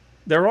mandates.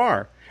 There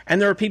are.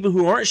 And there are people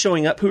who aren't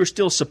showing up who are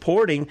still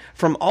supporting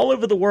from all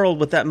over the world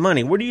with that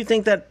money. Where do you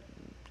think that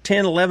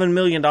 $10, $11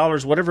 million,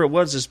 whatever it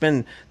was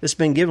that's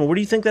been given, where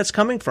do you think that's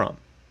coming from?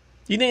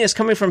 Do you think it's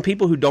coming from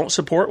people who don't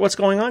support what's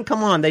going on?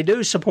 Come on, they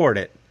do support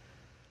it.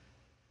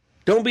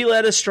 Don't be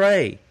led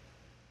astray.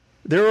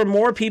 There are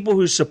more people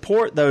who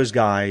support those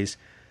guys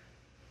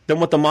than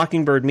what the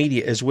Mockingbird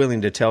media is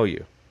willing to tell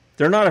you.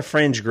 They're not a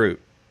fringe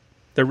group.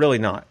 They're really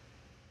not.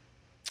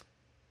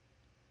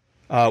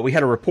 We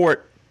had a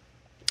report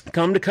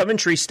come to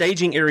Coventry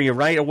staging area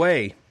right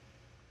away.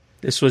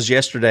 This was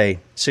yesterday,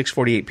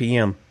 6:48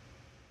 p.m.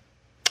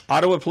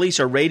 Ottawa police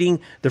are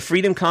raiding the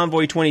Freedom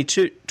Convoy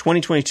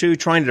 2022,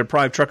 trying to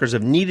deprive truckers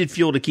of needed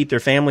fuel to keep their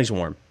families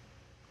warm.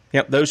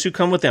 Yep, those who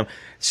come with them.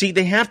 See,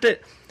 they have to...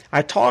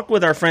 I talked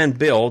with our friend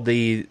Bill,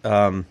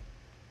 Bill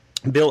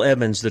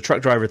Evans, the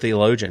truck driver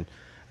theologian,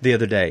 the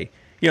other day.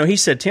 He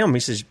said, Tim,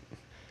 he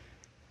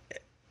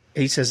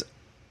says,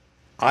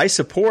 I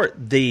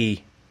support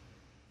the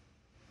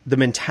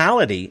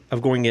mentality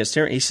of going against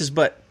tyranny. He says,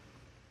 but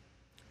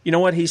you know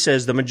what? He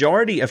says, the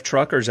majority of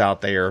truckers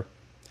out there,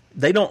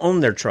 they don't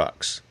own their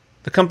trucks.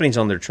 The companies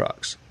own their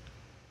trucks.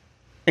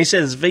 And he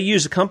says, if they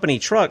use a company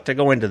truck to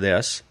go into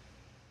this,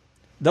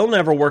 they'll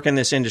never work in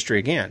this industry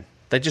again.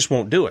 They just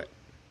won't do it.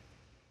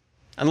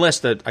 Unless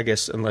the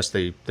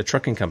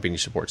trucking company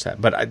supports that.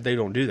 But they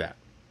don't do that.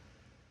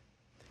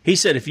 He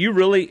said,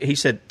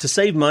 to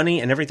save money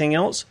and everything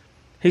else,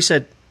 he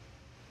said,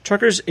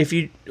 truckers,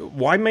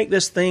 why make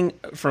this thing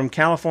from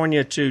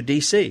California to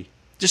D.C.?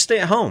 Just stay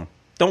at home.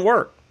 Don't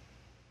work.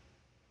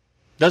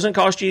 Doesn't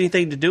cost you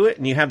anything to do it,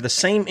 and you have the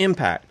same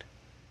impact.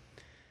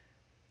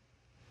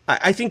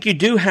 I think you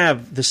do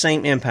have the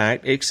same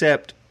impact,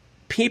 except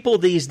people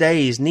these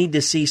days need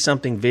to see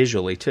something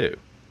visually too.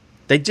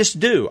 They just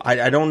do.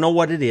 I don't know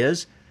what it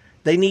is.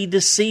 They need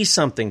to see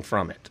something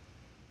from it.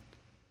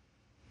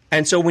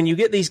 And so when you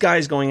get these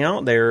guys going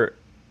out there,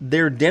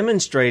 they're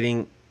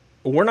demonstrating,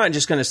 we're not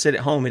just going to sit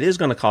at home. It is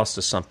going to cost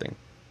us something.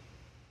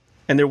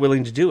 And they're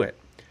willing to do it.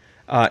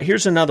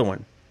 Here's another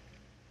one.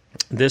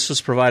 This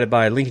was provided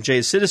by Lincoln J.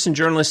 A citizen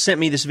journalist sent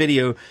me this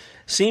video.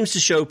 Seems to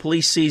show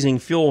police seizing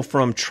fuel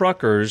from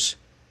truckers,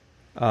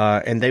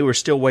 and they were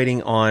still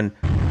waiting on...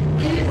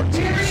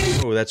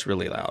 Oh, that's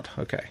really loud.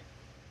 Okay.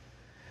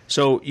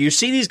 So you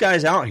see these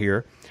guys out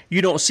here.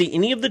 You don't see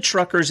any of the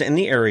truckers in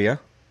the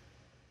area,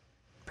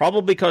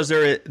 probably because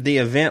they're at the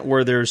event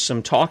where there's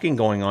some talking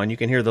going on. You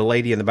can hear the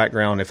lady in the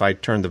background if I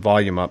turn the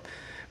volume up.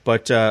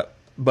 But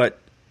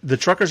the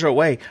truckers are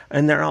away,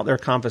 and they're out there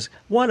confiscating.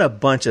 What a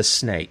bunch of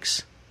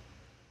snakes.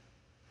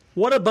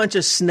 What a bunch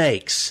of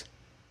snakes.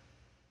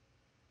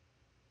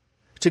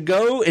 To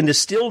go and to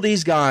steal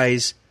these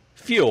guys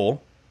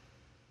fuel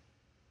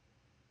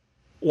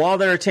while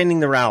they're attending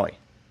the rally.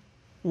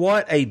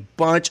 What a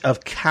bunch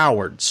of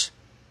cowards.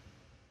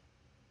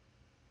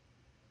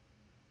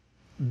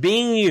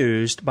 Being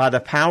used by the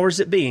powers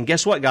that be. And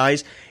guess what,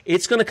 guys?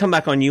 It's going to come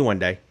back on you one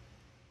day.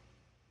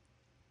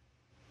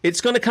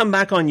 It's going to come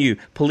back on you.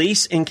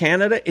 Police in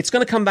Canada, it's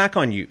going to come back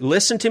on you.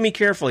 Listen to me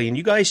carefully. And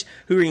you guys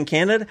who are in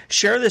Canada,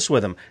 share this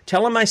with them.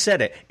 Tell them I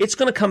said it. It's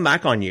going to come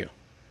back on you.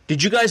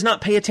 Did you guys not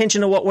pay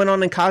attention to what went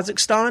on in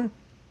Kazakhstan?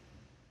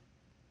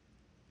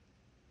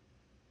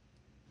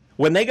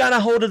 When they got a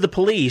hold of the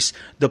police,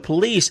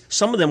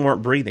 some of them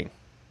weren't breathing.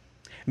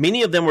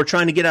 Many of them were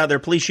trying to get out of their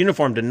police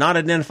uniform to not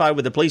identify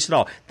with the police at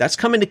all. That's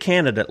coming to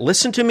Canada.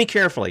 Listen to me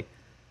carefully.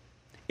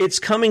 It's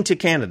coming to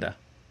Canada.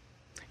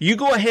 You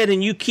go ahead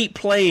and you keep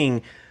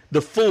playing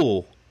the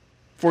fool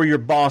for your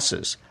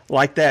bosses,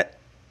 like that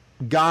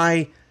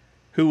guy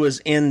who was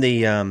in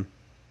the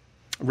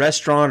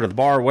restaurant or the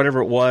bar or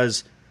whatever it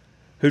was,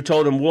 who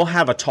told him, we'll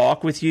have a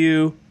talk with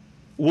you.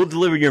 We'll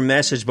deliver your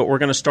message, but we're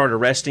going to start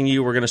arresting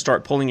you. We're going to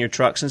start pulling your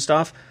trucks and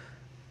stuff.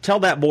 Tell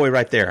that boy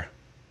right there.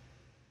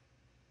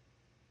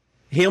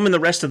 Him and the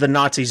rest of the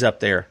Nazis up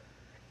there.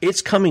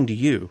 It's coming to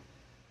you.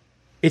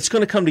 It's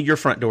going to come to your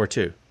front door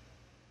too.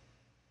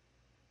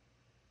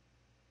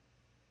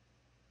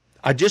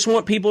 I just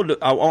want people to,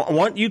 I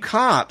want you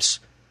cops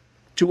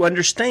to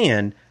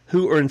understand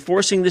who are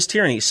enforcing this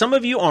tyranny. Some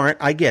of you aren't,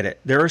 I get it.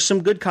 There are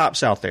some good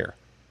cops out there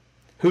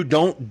who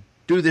don't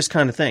do this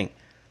kind of thing.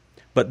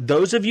 But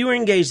those of you who are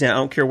engaged in it, I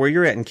don't care where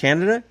you're at, in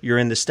Canada, you're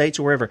in the States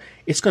or wherever,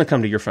 it's going to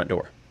come to your front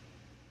door.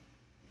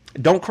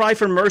 Don't cry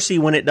for mercy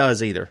when it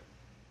does either.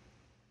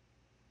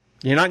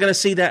 You're not going to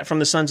see that from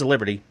the Sons of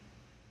Liberty,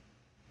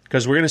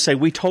 because we're going to say,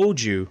 we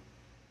told you.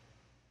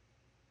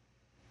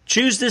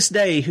 Choose this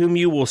day whom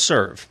you will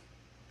serve.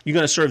 You're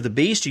going to serve the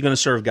beast, you're going to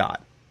serve God.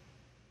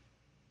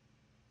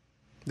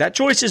 That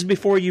choice is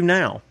before you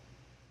now.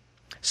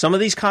 Some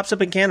of these cops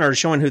up in Canada are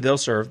showing who they'll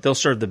serve. They'll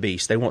serve the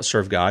beast. They won't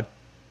serve God.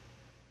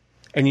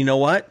 And you know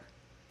what?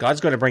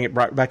 God's going to bring it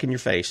right back in your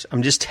face.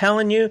 I'm just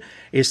telling you,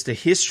 it's the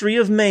history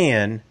of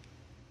man.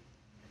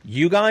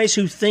 You guys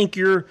who think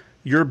you're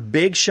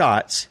big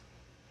shots,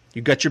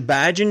 you got your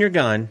badge and your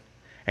gun,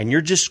 and you're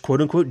just,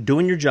 quote-unquote,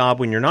 doing your job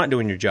when you're not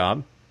doing your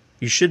job.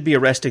 You should be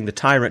arresting the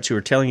tyrants who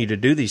are telling you to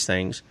do these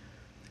things.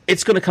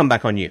 It's going to come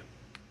back on you.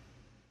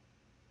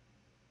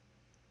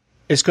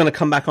 It's going to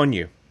come back on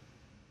you.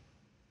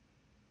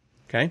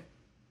 Okay?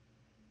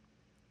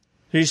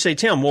 So you say,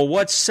 Tim, well,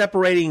 what's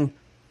separating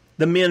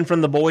the men from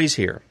the boys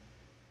here?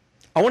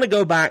 I want to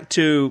go back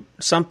to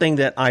something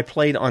that I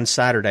played on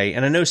Saturday.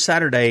 And I know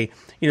Saturday,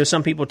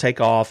 some people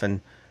take off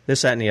and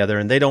this, that, and the other,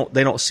 and they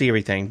don't see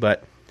everything.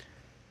 But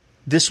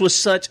this was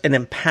such an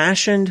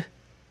impassioned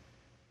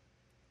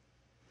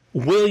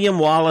William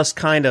Wallace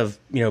kind of,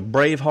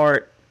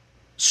 Braveheart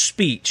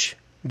speech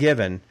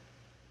given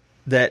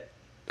that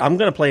I'm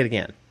going to play it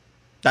again.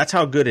 That's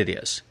how good it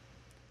is.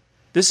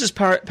 This is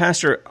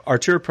Pastor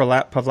Artur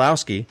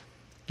Pawlowski.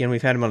 Again,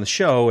 we've had him on the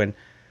show, and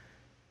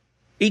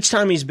each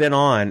time he's been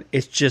on,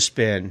 it's just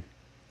been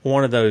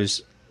one of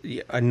those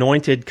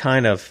anointed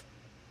kind of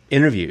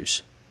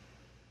interviews.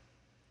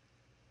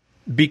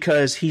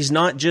 Because he's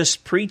not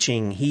just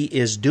preaching, he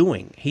is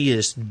doing. He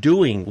is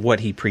doing what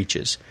he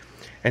preaches.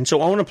 And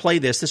so I want to play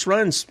this. This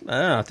runs,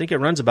 I think it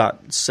runs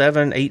about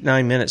 7, 8,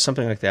 9 minutes,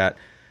 something like that.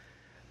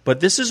 But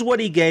this is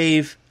what he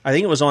gave, I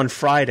think it was on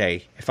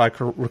Friday, if I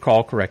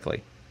recall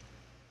correctly.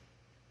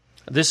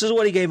 This is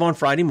what he gave on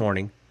Friday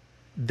morning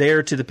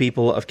there to the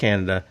people of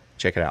Canada.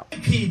 Check it out.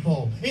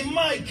 People in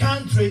my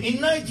country in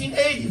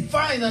 1980,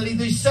 finally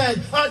they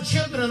said our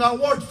children are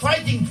worth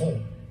fighting for.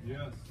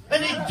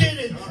 And they did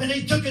it, and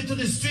they took it to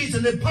the streets,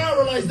 and they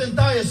paralyzed the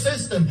entire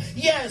system.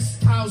 Yes,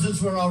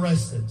 thousands were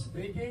arrested.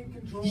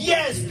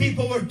 Yes,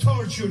 people were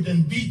tortured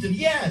and beaten.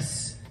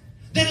 Yes.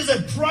 There is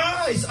a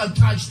price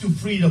attached to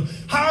freedom.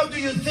 How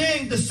do you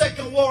think the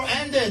Second War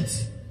ended?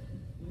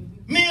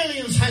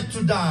 Millions had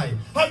to die.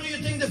 How do you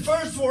think the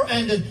first war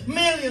ended?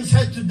 Millions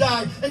had to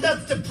die. And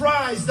that's the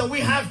price that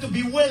we have to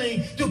be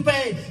willing to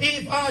pay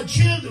if our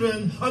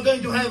children are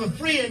going to have a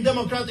free and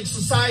democratic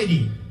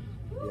society.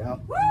 Yeah,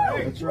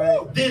 that's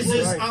right. This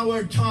is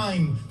our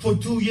time. For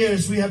 2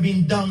 years we have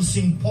been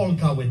dancing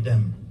polka with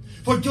them.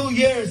 For 2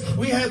 years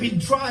we have been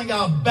trying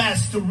our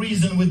best to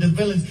reason with the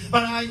villains.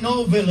 But I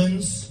know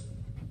villains.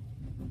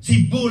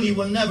 See, bully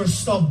will never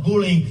stop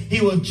bullying.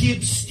 He will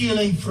keep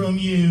stealing from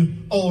you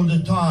all the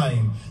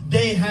time.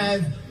 They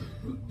have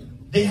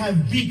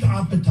big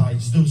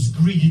appetites, those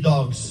greedy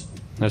dogs.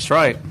 That's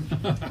right.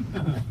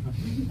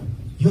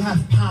 You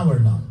have power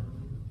now.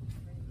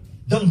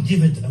 Don't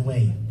give it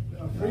away.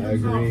 I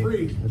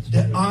agree.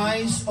 The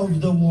eyes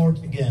of the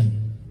world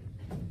again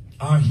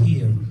are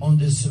here on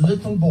this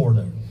little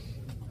border.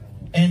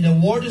 And the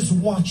world is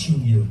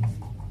watching you.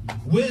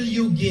 Will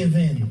you give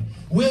in?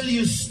 Will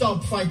you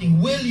stop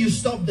fighting? Will you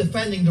stop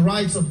defending the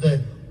rights of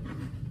the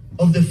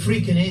free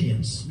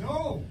Canadians?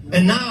 No.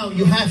 And now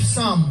you have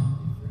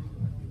some,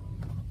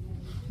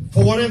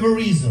 for whatever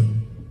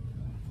reason,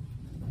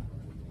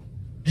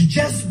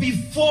 just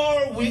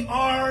before we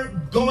are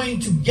going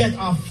to get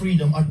our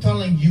freedom, are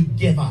telling you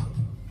give up.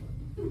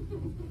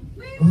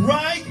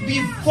 Right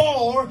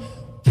before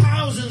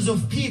thousands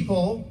of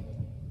people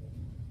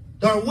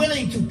that are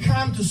willing to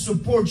come to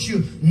support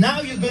you, now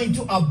you're going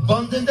to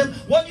abandon them.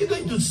 What are you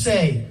going to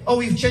say? Oh,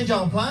 we've changed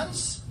our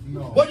plans?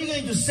 No. What are you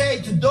going to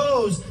say to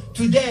those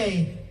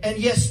today and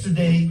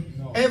yesterday?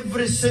 No.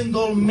 Every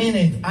single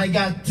minute I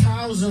got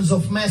thousands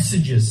of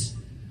messages.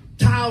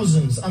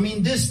 Thousands. I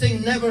mean, this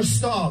thing never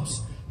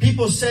stops.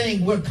 People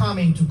saying we're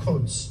coming to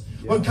Coates.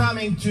 Yeah. We're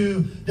coming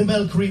to the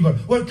Milk River.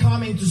 We're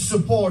coming to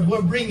support.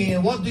 We're bringing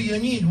it. What do you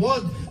need?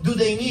 What do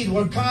they need?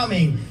 We're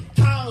coming.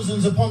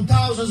 Thousands upon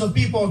thousands of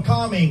people are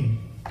coming.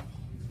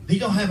 They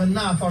don't have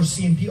enough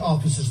RCMP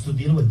officers to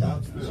deal with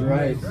that. That's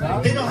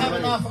right. They don't have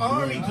enough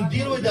army to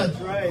deal with that.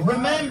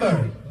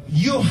 Remember,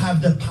 you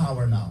have the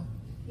power now.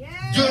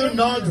 Do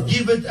not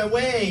give it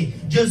away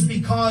just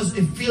because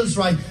it feels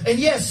right. And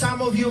yes,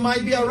 some of you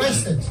might be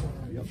arrested.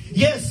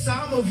 Yes,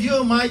 some of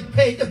you might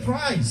pay the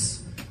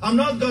price. I'm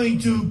not going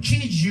to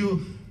cheat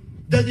you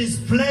that is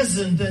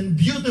pleasant and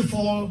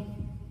beautiful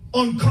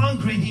on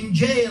concrete in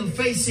jail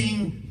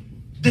facing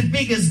the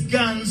biggest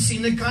guns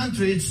in the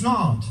country. It's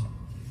not.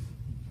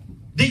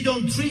 They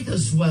don't treat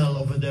us well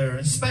over there,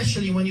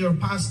 especially when you're a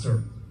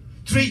pastor.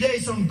 3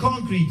 days on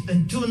concrete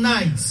and 2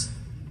 nights.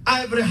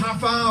 Every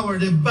half hour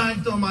they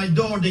banged on my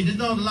door. They did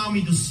not allow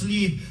me to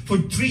sleep for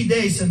 3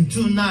 days and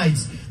 2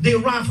 nights. They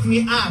roughed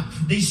me up.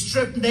 They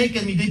stripped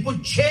naked me. They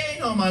put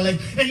chain on my leg.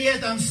 And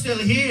yet I'm still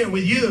here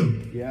with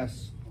you.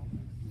 Yes.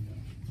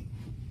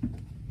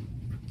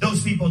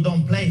 Those people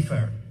don't play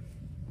fair.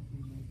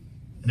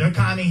 They're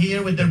coming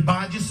here with their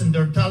badges and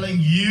they're telling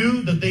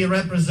you that they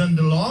represent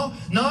the law.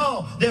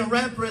 No, they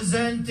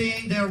represent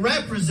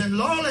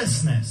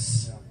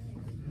lawlessness.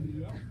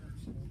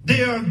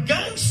 They are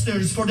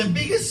gangsters for the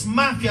biggest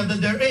mafia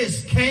that there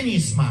is,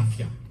 Kenny's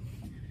Mafia.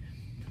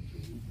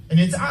 And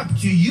it's up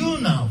to you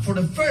now, for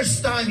the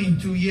first time in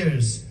 2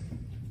 years,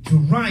 to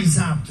rise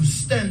up, to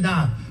stand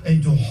up,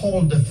 and to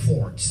hold the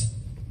fort.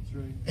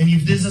 And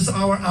if this is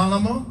our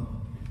Alamo,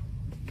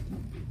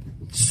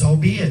 so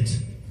be it.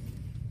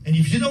 And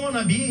if you don't want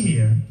to be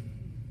here,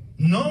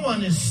 no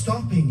one is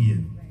stopping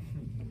you.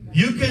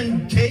 You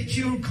can take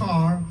your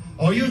car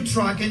or your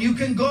truck and you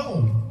can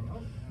go.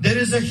 There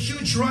is a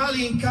huge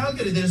rally in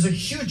Calgary. There is a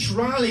huge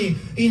rally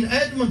in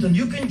Edmonton.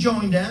 You can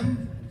join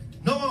them.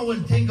 No one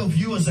will think of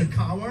you as a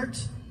coward.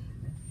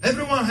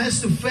 Everyone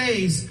has to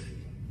face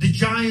the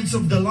giants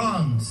of the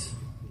land.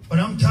 But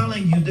I'm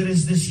telling you, there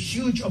is this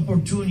huge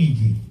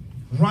opportunity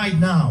right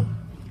now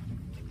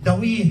that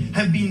we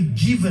have been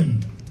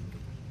given.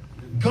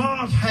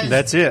 God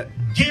has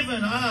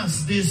given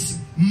us this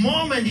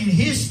moment in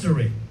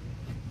history.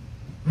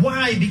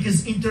 Why?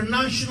 Because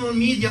international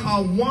media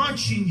are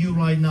watching you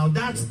right now.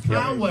 That's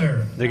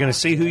power. They're going to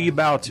see who you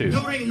bow to.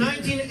 During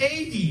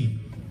 1980,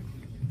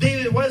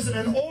 there was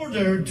an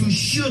order to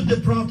shoot the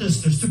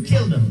protesters, to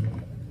kill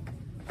them.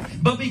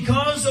 But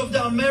because of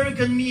the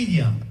American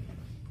media,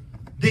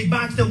 they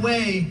backed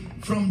away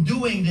from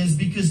doing this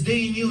because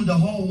they knew the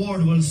whole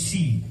world will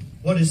see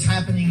what is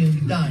happening in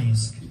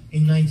Gdańsk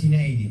in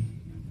 1980.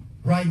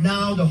 Right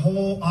now, the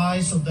whole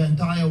eyes of the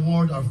entire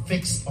world are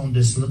fixed on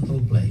this little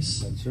place.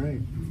 That's right.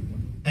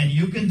 And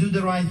you can do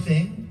the right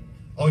thing,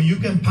 or you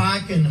can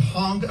pack and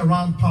honk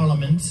around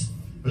Parliament,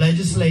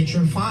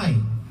 legislature,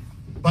 fine.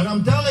 But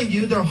I'm telling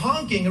you, they're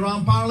honking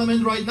around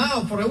Parliament right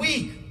now for a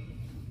week.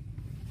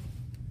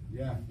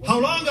 Yeah. How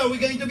long are we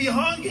going to be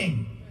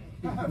honking?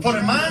 For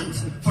a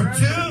month? For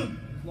 2?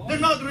 They're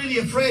not really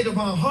afraid of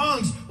our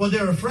honks. What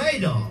they're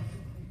afraid of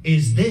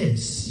is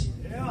this.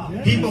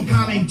 People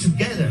coming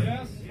together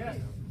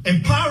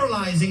and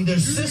paralyzing their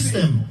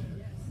system.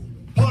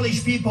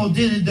 Polish people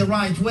did it the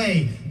right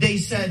way. They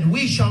said,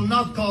 we shall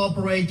not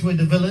cooperate with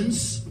the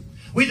villains.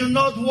 We do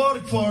not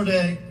work for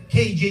the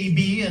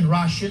KGB and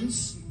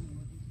Russians.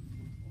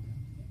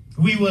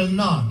 We will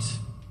not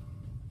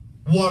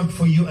work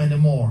for you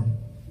anymore.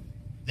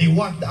 They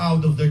walked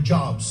out of their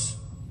jobs.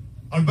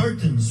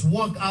 Albertans,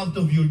 walk out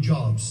of your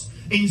jobs.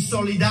 In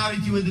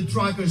solidarity with the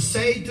truckers,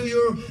 say to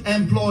your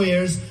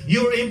employers,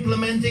 you're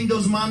implementing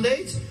those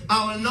mandates,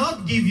 I will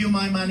not give you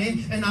my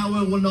money and I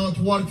will not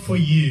work for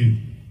you.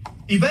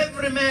 If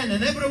every man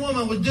and every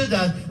woman would do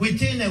that,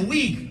 within a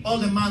week, all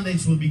the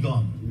mandates will be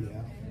gone.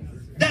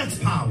 That's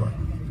power.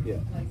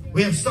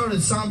 We have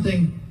started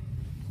something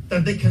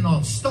that they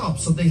cannot stop,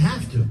 so they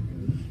have to.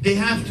 They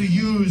have to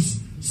use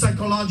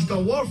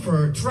psychological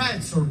warfare,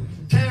 threats, or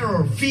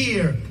terror,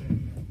 fear,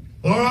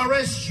 or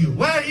arrest you.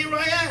 Well, here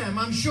I am.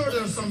 I'm sure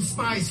there's some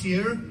spies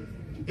here.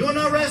 You want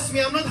to arrest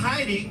me? I'm not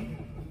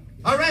hiding.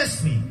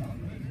 Arrest me.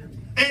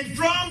 And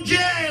from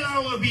jail, I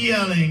will be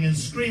yelling and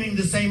screaming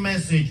the same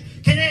message.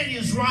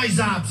 Canadians, rise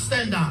up,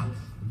 stand up.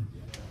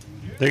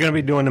 They're going to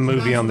be doing a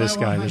movie on this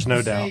guy, there's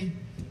no doubt.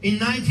 In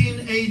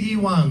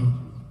 1981,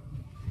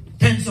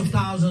 tens of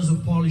thousands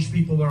of Polish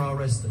people were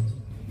arrested.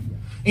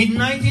 In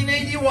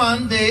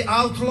 1981, they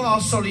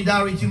outlawed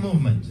Solidarity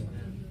movement.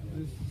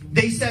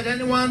 They said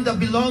anyone that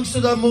belongs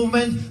to the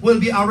movement will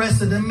be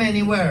arrested, and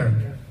many were.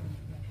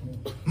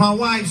 My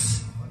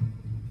wife's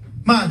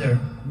mother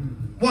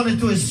wanted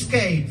to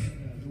escape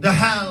the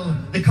hell,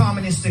 the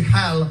communistic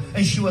hell,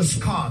 and she was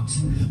caught.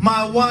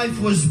 My wife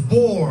was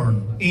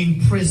born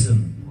in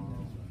prison.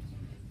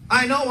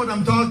 I know what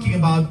I'm talking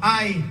about.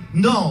 I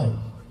know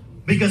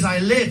because I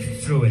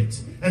lived through it.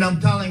 And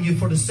I'm telling you,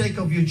 for the sake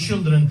of your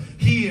children,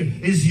 here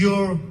is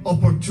your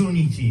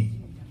opportunity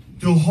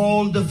to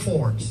hold the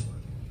fort.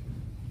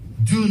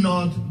 Do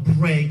not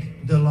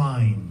break the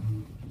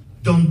line.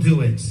 Don't do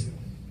it.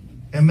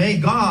 And may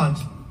God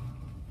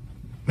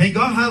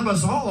help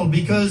us all,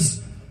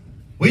 because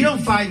we don't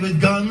fight with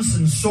guns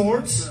and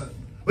swords.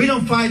 We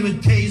don't fight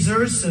with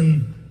tasers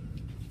and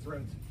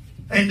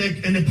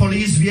the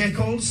police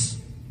vehicles.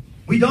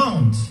 We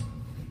don't.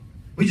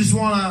 We just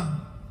want to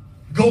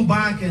go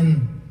back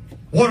and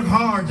work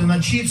hard and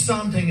achieve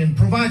something and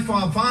provide for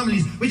our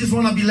families. We just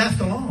want to be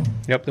left alone.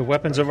 Yep, the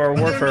weapons of our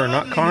warfare are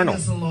not carnal.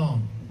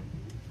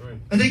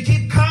 And they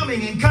keep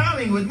coming and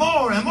coming with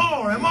more and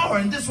more and more,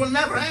 and this will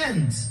never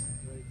end.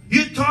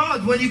 You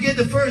thought when you get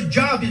the first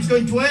job it's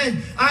going to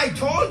end. I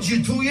told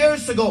you 2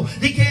 years ago,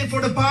 they came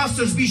for the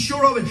pastors, be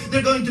sure of it,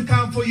 they're going to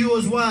come for you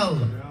as well.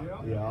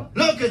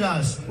 Look at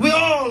us. We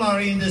all are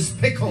in this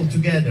pickle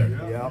together.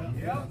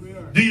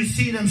 Do you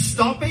see them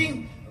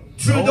stopping?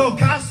 Trudeau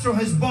Castro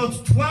has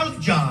bought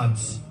 12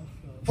 jobs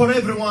for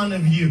every one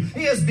of you.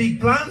 He has big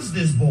plans,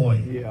 this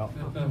boy.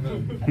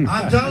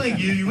 I'm telling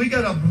you, we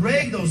got to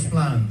break those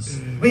plans.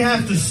 We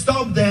have to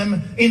stop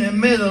them in the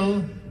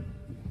middle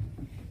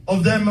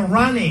of them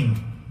running.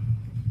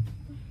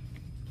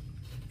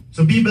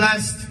 So be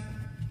blessed.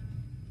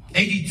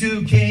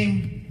 82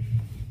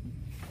 came.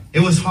 It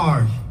was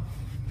hard.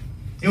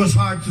 It was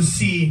hard to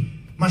see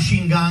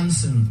machine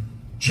guns and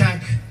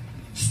check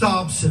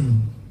stops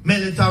and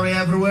military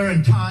everywhere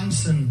and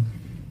tanks, and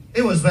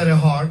it was very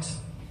hard.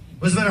 It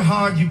was very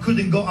hard. You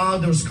couldn't go out.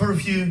 There was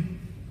curfew.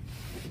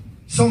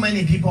 So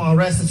many people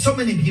arrested. So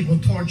many people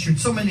tortured.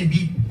 So many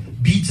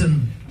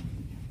beaten.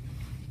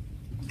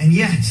 And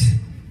yet,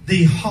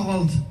 they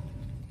held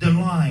the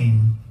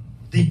line.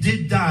 They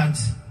did that.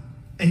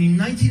 And in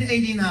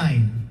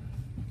 1989,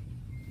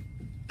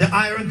 the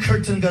Iron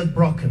Curtain got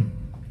broken.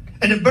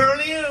 And the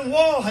Berlin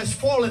Wall has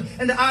fallen.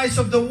 And the eyes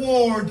of the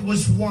world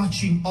was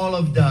watching all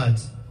of that.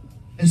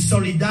 And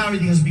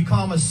solidarity has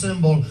become a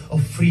symbol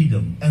of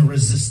freedom and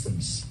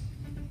resistance.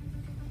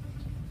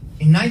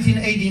 In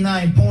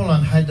 1989,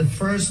 Poland had the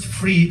first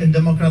free and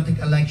democratic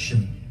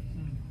election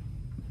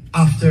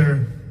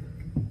after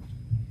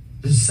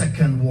the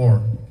Second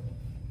War.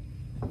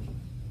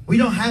 We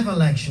don't have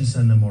elections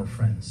anymore,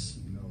 friends.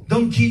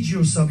 Don't kid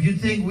yourself. You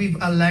think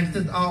we've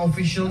elected our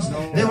officials?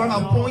 They were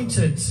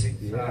appointed.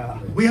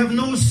 We have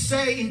no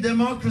say in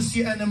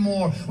democracy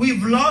anymore.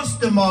 We've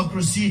lost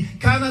democracy.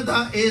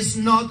 Canada is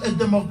not a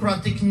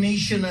democratic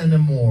nation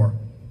anymore.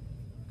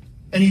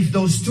 And if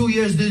those 2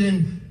 years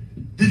didn't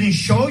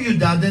show you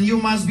that, then you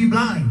must be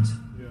blind.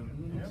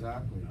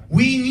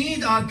 We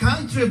need our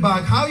country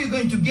back. How are you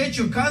going to get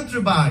your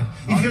country back?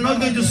 If you're not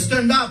going to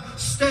stand up,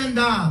 stand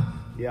up.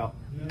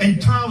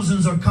 And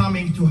thousands are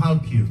coming to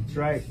help you. That's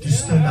right. To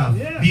stand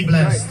up. Be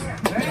blessed.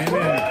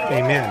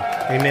 Amen.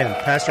 Amen.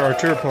 Pastor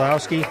Artur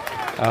Pawlowski.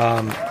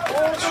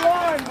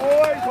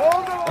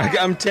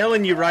 I'm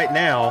telling you right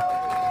now,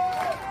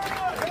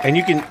 and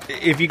you can,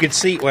 if you could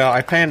see, well,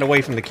 I panned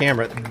away from the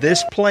camera.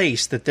 This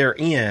place that they're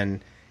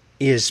in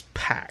is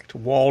packed,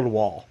 wall to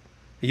wall.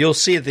 You'll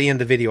see at the end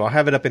of the video. I'll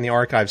have it up in the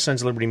archive,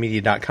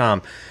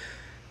 sonsoflibertymedia.com.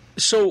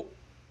 So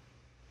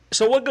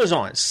what goes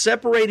on?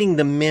 Separating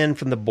the men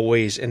from the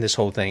boys in this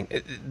whole thing.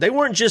 They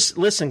weren't just,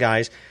 listen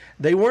guys,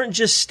 they weren't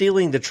just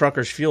stealing the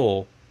truckers'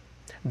 fuel.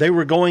 They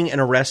were going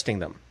and arresting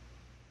them.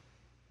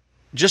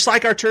 Just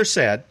like Artur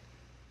said.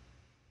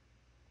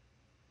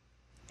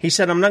 He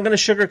said, I'm not going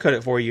to sugarcoat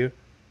it for you.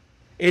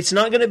 It's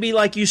not going to be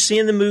like you see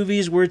in the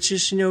movies where it's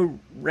just,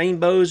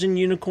 rainbows and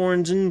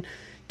unicorns and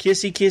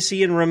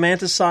kissy and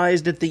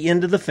romanticized at the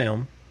end of the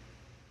film.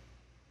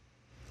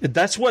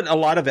 That's what a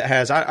lot of it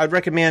has. I'd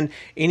recommend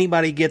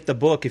anybody get the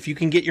book. If you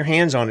can get your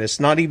hands on it, it's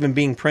not even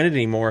being printed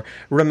anymore.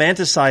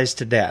 Romanticized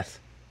to Death.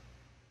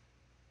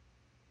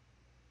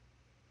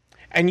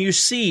 And you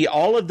see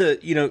all of the,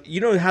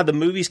 you know how the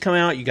movies come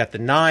out? You got the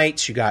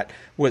Knights, you got,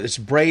 whether it's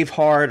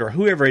Braveheart or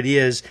whoever it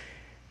is.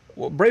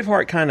 Well,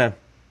 Braveheart kind of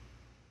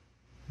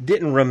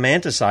didn't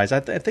romanticize. I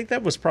think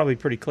that was probably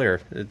pretty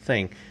clear, the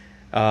thing.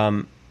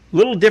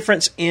 Little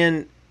difference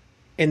in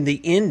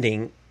the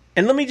ending.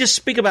 And let me just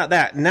speak about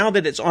that now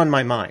that it's on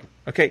my mind.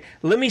 Okay,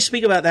 let me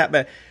speak about that.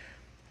 But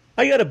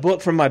I got a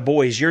book from my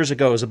boys years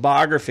ago. It was a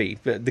biography.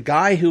 The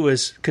guy who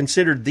was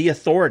considered the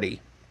authority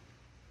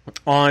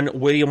on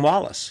William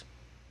Wallace.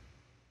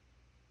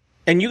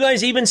 And you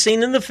guys even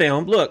seen in the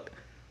film, look,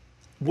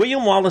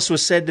 William Wallace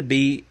was said to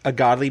be a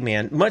godly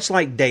man, much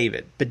like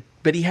David.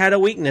 But he had a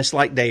weakness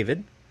like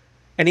David.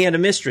 And he had a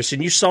mistress.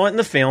 And you saw it in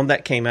the film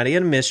that came out. He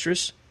had a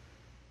mistress.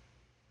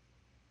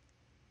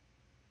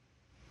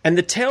 And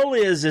the tell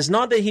is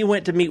not that he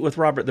went to meet with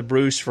Robert the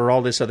Bruce for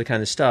all this other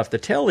kind of stuff. The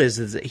tell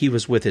is that he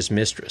was with his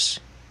mistress.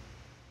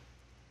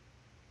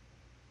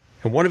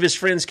 And one of his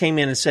friends came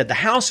in and said, "The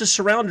house is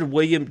surrounded,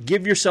 William.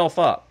 Give yourself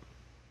up."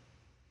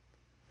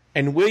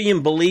 And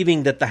William,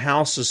 believing that the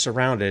house is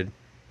surrounded,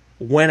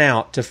 went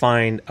out to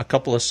find a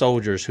couple of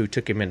soldiers who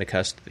took him into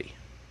custody.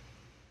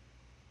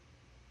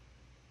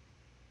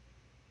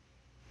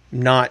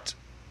 Not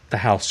the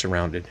house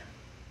surrounded.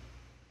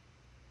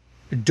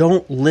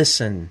 Don't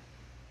listen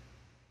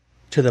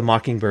to the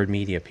Mockingbird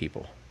media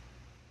people.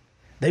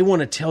 They want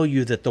to tell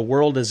you that the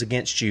world is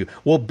against you.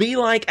 Well, be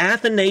like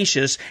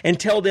Athanasius and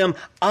tell them,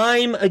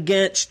 I'm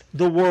against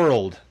the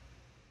world.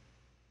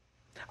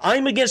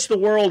 I'm against the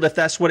world if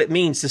that's what it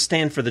means to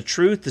stand for the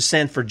truth, to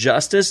stand for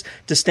justice,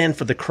 to stand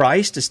for the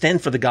Christ, to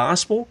stand for the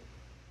gospel.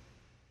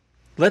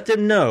 Let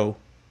them know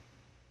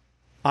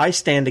I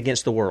stand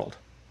against the world.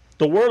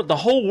 The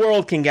whole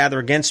world can gather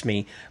against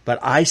me, but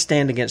I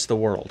stand against the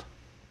world.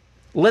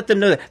 Let them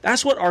know that.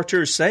 That's what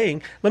Archer is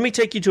saying. Let me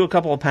take you to a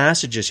couple of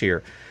passages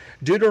here.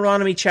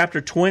 Deuteronomy chapter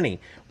 20.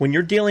 When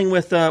you're dealing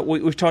with,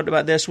 we've talked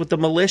about this with the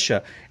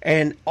militia,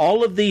 and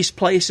all of these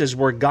places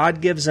where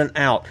God gives an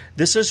out.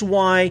 This is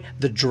why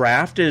the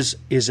draft is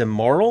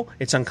immoral,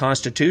 it's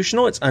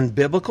unconstitutional, it's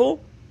unbiblical.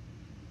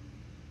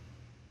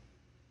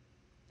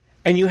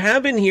 And you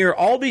have in here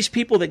all these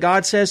people that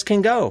God says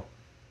can go.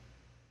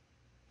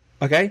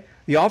 Okay?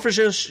 The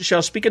officers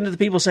shall speak unto the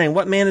people, saying,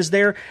 What man is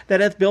there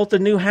that hath built a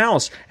new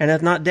house, and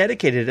hath not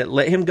dedicated it?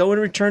 Let him go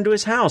and return to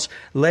his house.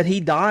 Let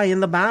he die in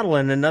the battle,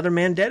 and another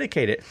man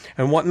dedicate it.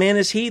 And what man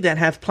is he that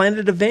hath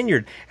planted a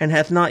vineyard, and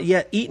hath not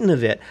yet eaten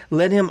of it?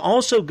 Let him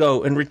also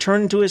go and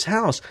return to his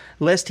house,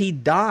 lest he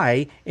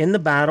die in the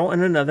battle,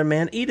 and another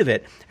man eat of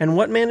it. And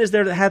what man is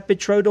there that hath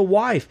betrothed a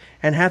wife,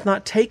 and hath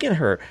not taken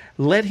her?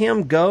 Let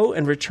him go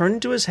and return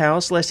to his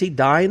house, lest he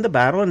die in the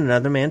battle, and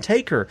another man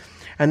take her.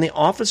 And the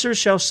officers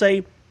shall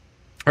say,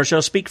 or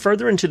shall speak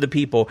further unto the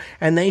people,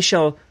 and they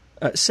shall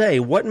say,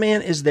 What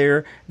man is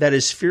there that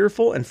is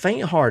fearful and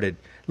faint-hearted?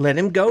 Let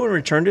him go and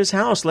return to his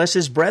house, lest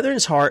his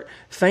brethren's heart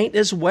faint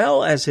as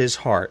well as his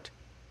heart.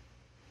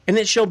 And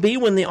it shall be,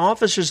 when the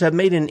officers have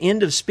made an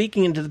end of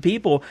speaking unto the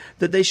people,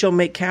 that they shall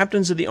make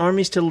captains of the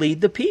armies to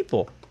lead the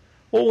people.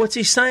 Well, what's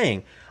he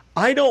saying?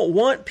 I don't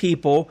want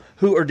people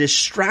who are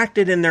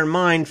distracted in their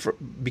mind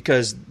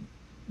because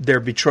they're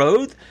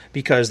betrothed,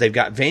 because they've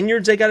got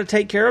vineyards they got to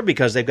take care of,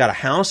 because they've got a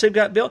house they've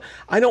got built.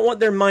 I don't want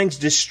their minds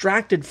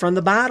distracted from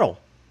the battle.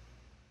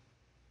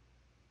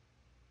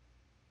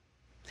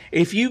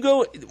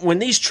 When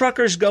these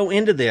truckers go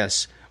into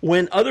this,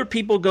 when other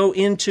people go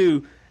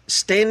into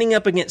standing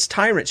up against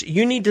tyrants,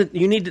 you need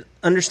to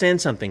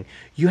understand something.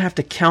 You have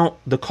to count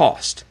the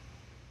cost.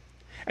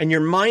 And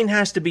your mind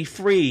has to be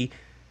free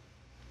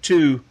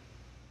to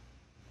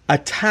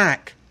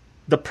attack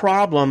the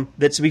problem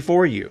that's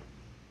before you.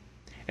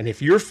 And if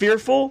you're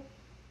fearful,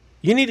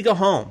 you need to go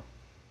home.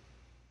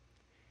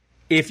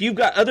 If you've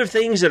got other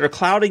things that are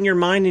clouding your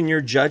mind in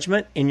your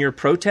judgment, in your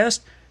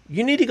protest,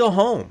 you need to go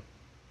home.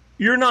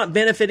 You're not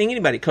benefiting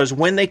anybody, because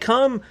when they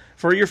come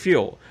for your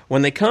fuel,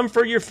 when they come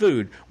for your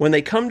food, when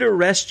they come to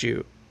arrest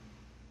you,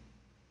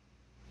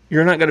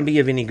 you're not going to be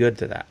of any good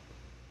to that.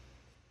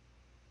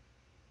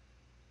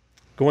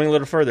 Going a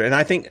little further, and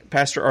I think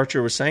Pastor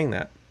Archer was saying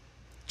that.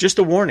 Just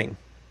a warning.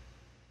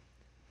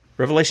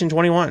 Revelation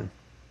 21.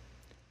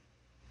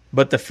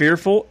 But the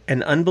fearful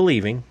and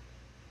unbelieving,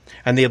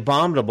 and the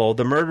abominable,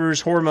 the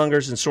murderers,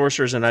 whoremongers, and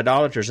sorcerers, and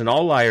idolaters, and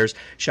all liars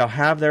shall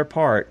have their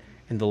part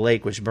in the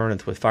lake which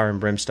burneth with fire and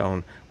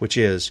brimstone, which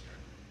is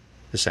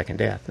the second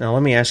death. Now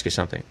let me ask you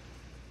something.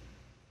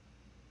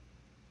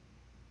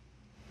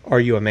 Are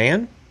you a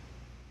man?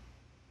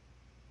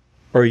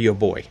 Or are you a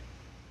boy?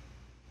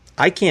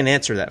 I can't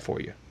answer that for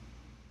you.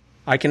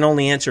 I can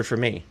only answer for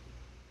me.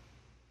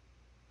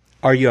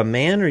 Are you a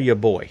man or are you a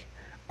boy?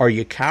 Are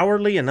you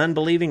cowardly and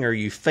unbelieving, or are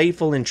you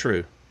faithful and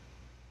true?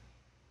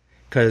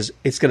 Because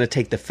it's going to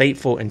take the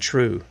faithful and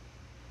true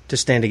to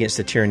stand against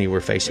the tyranny we're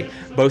facing,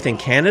 both in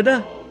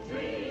Canada,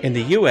 in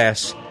the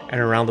U.S., and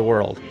around the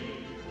world.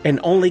 And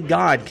only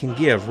God can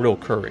give real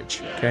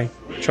courage, okay?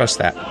 Trust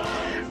that.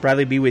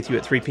 Bradley will be with you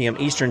at 3 p.m.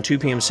 Eastern, 2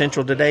 p.m.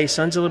 Central today.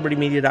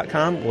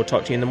 SonsofLibertyMedia.com. We'll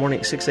talk to you in the morning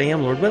at 6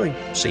 a.m., Lord willing.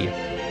 See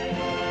you.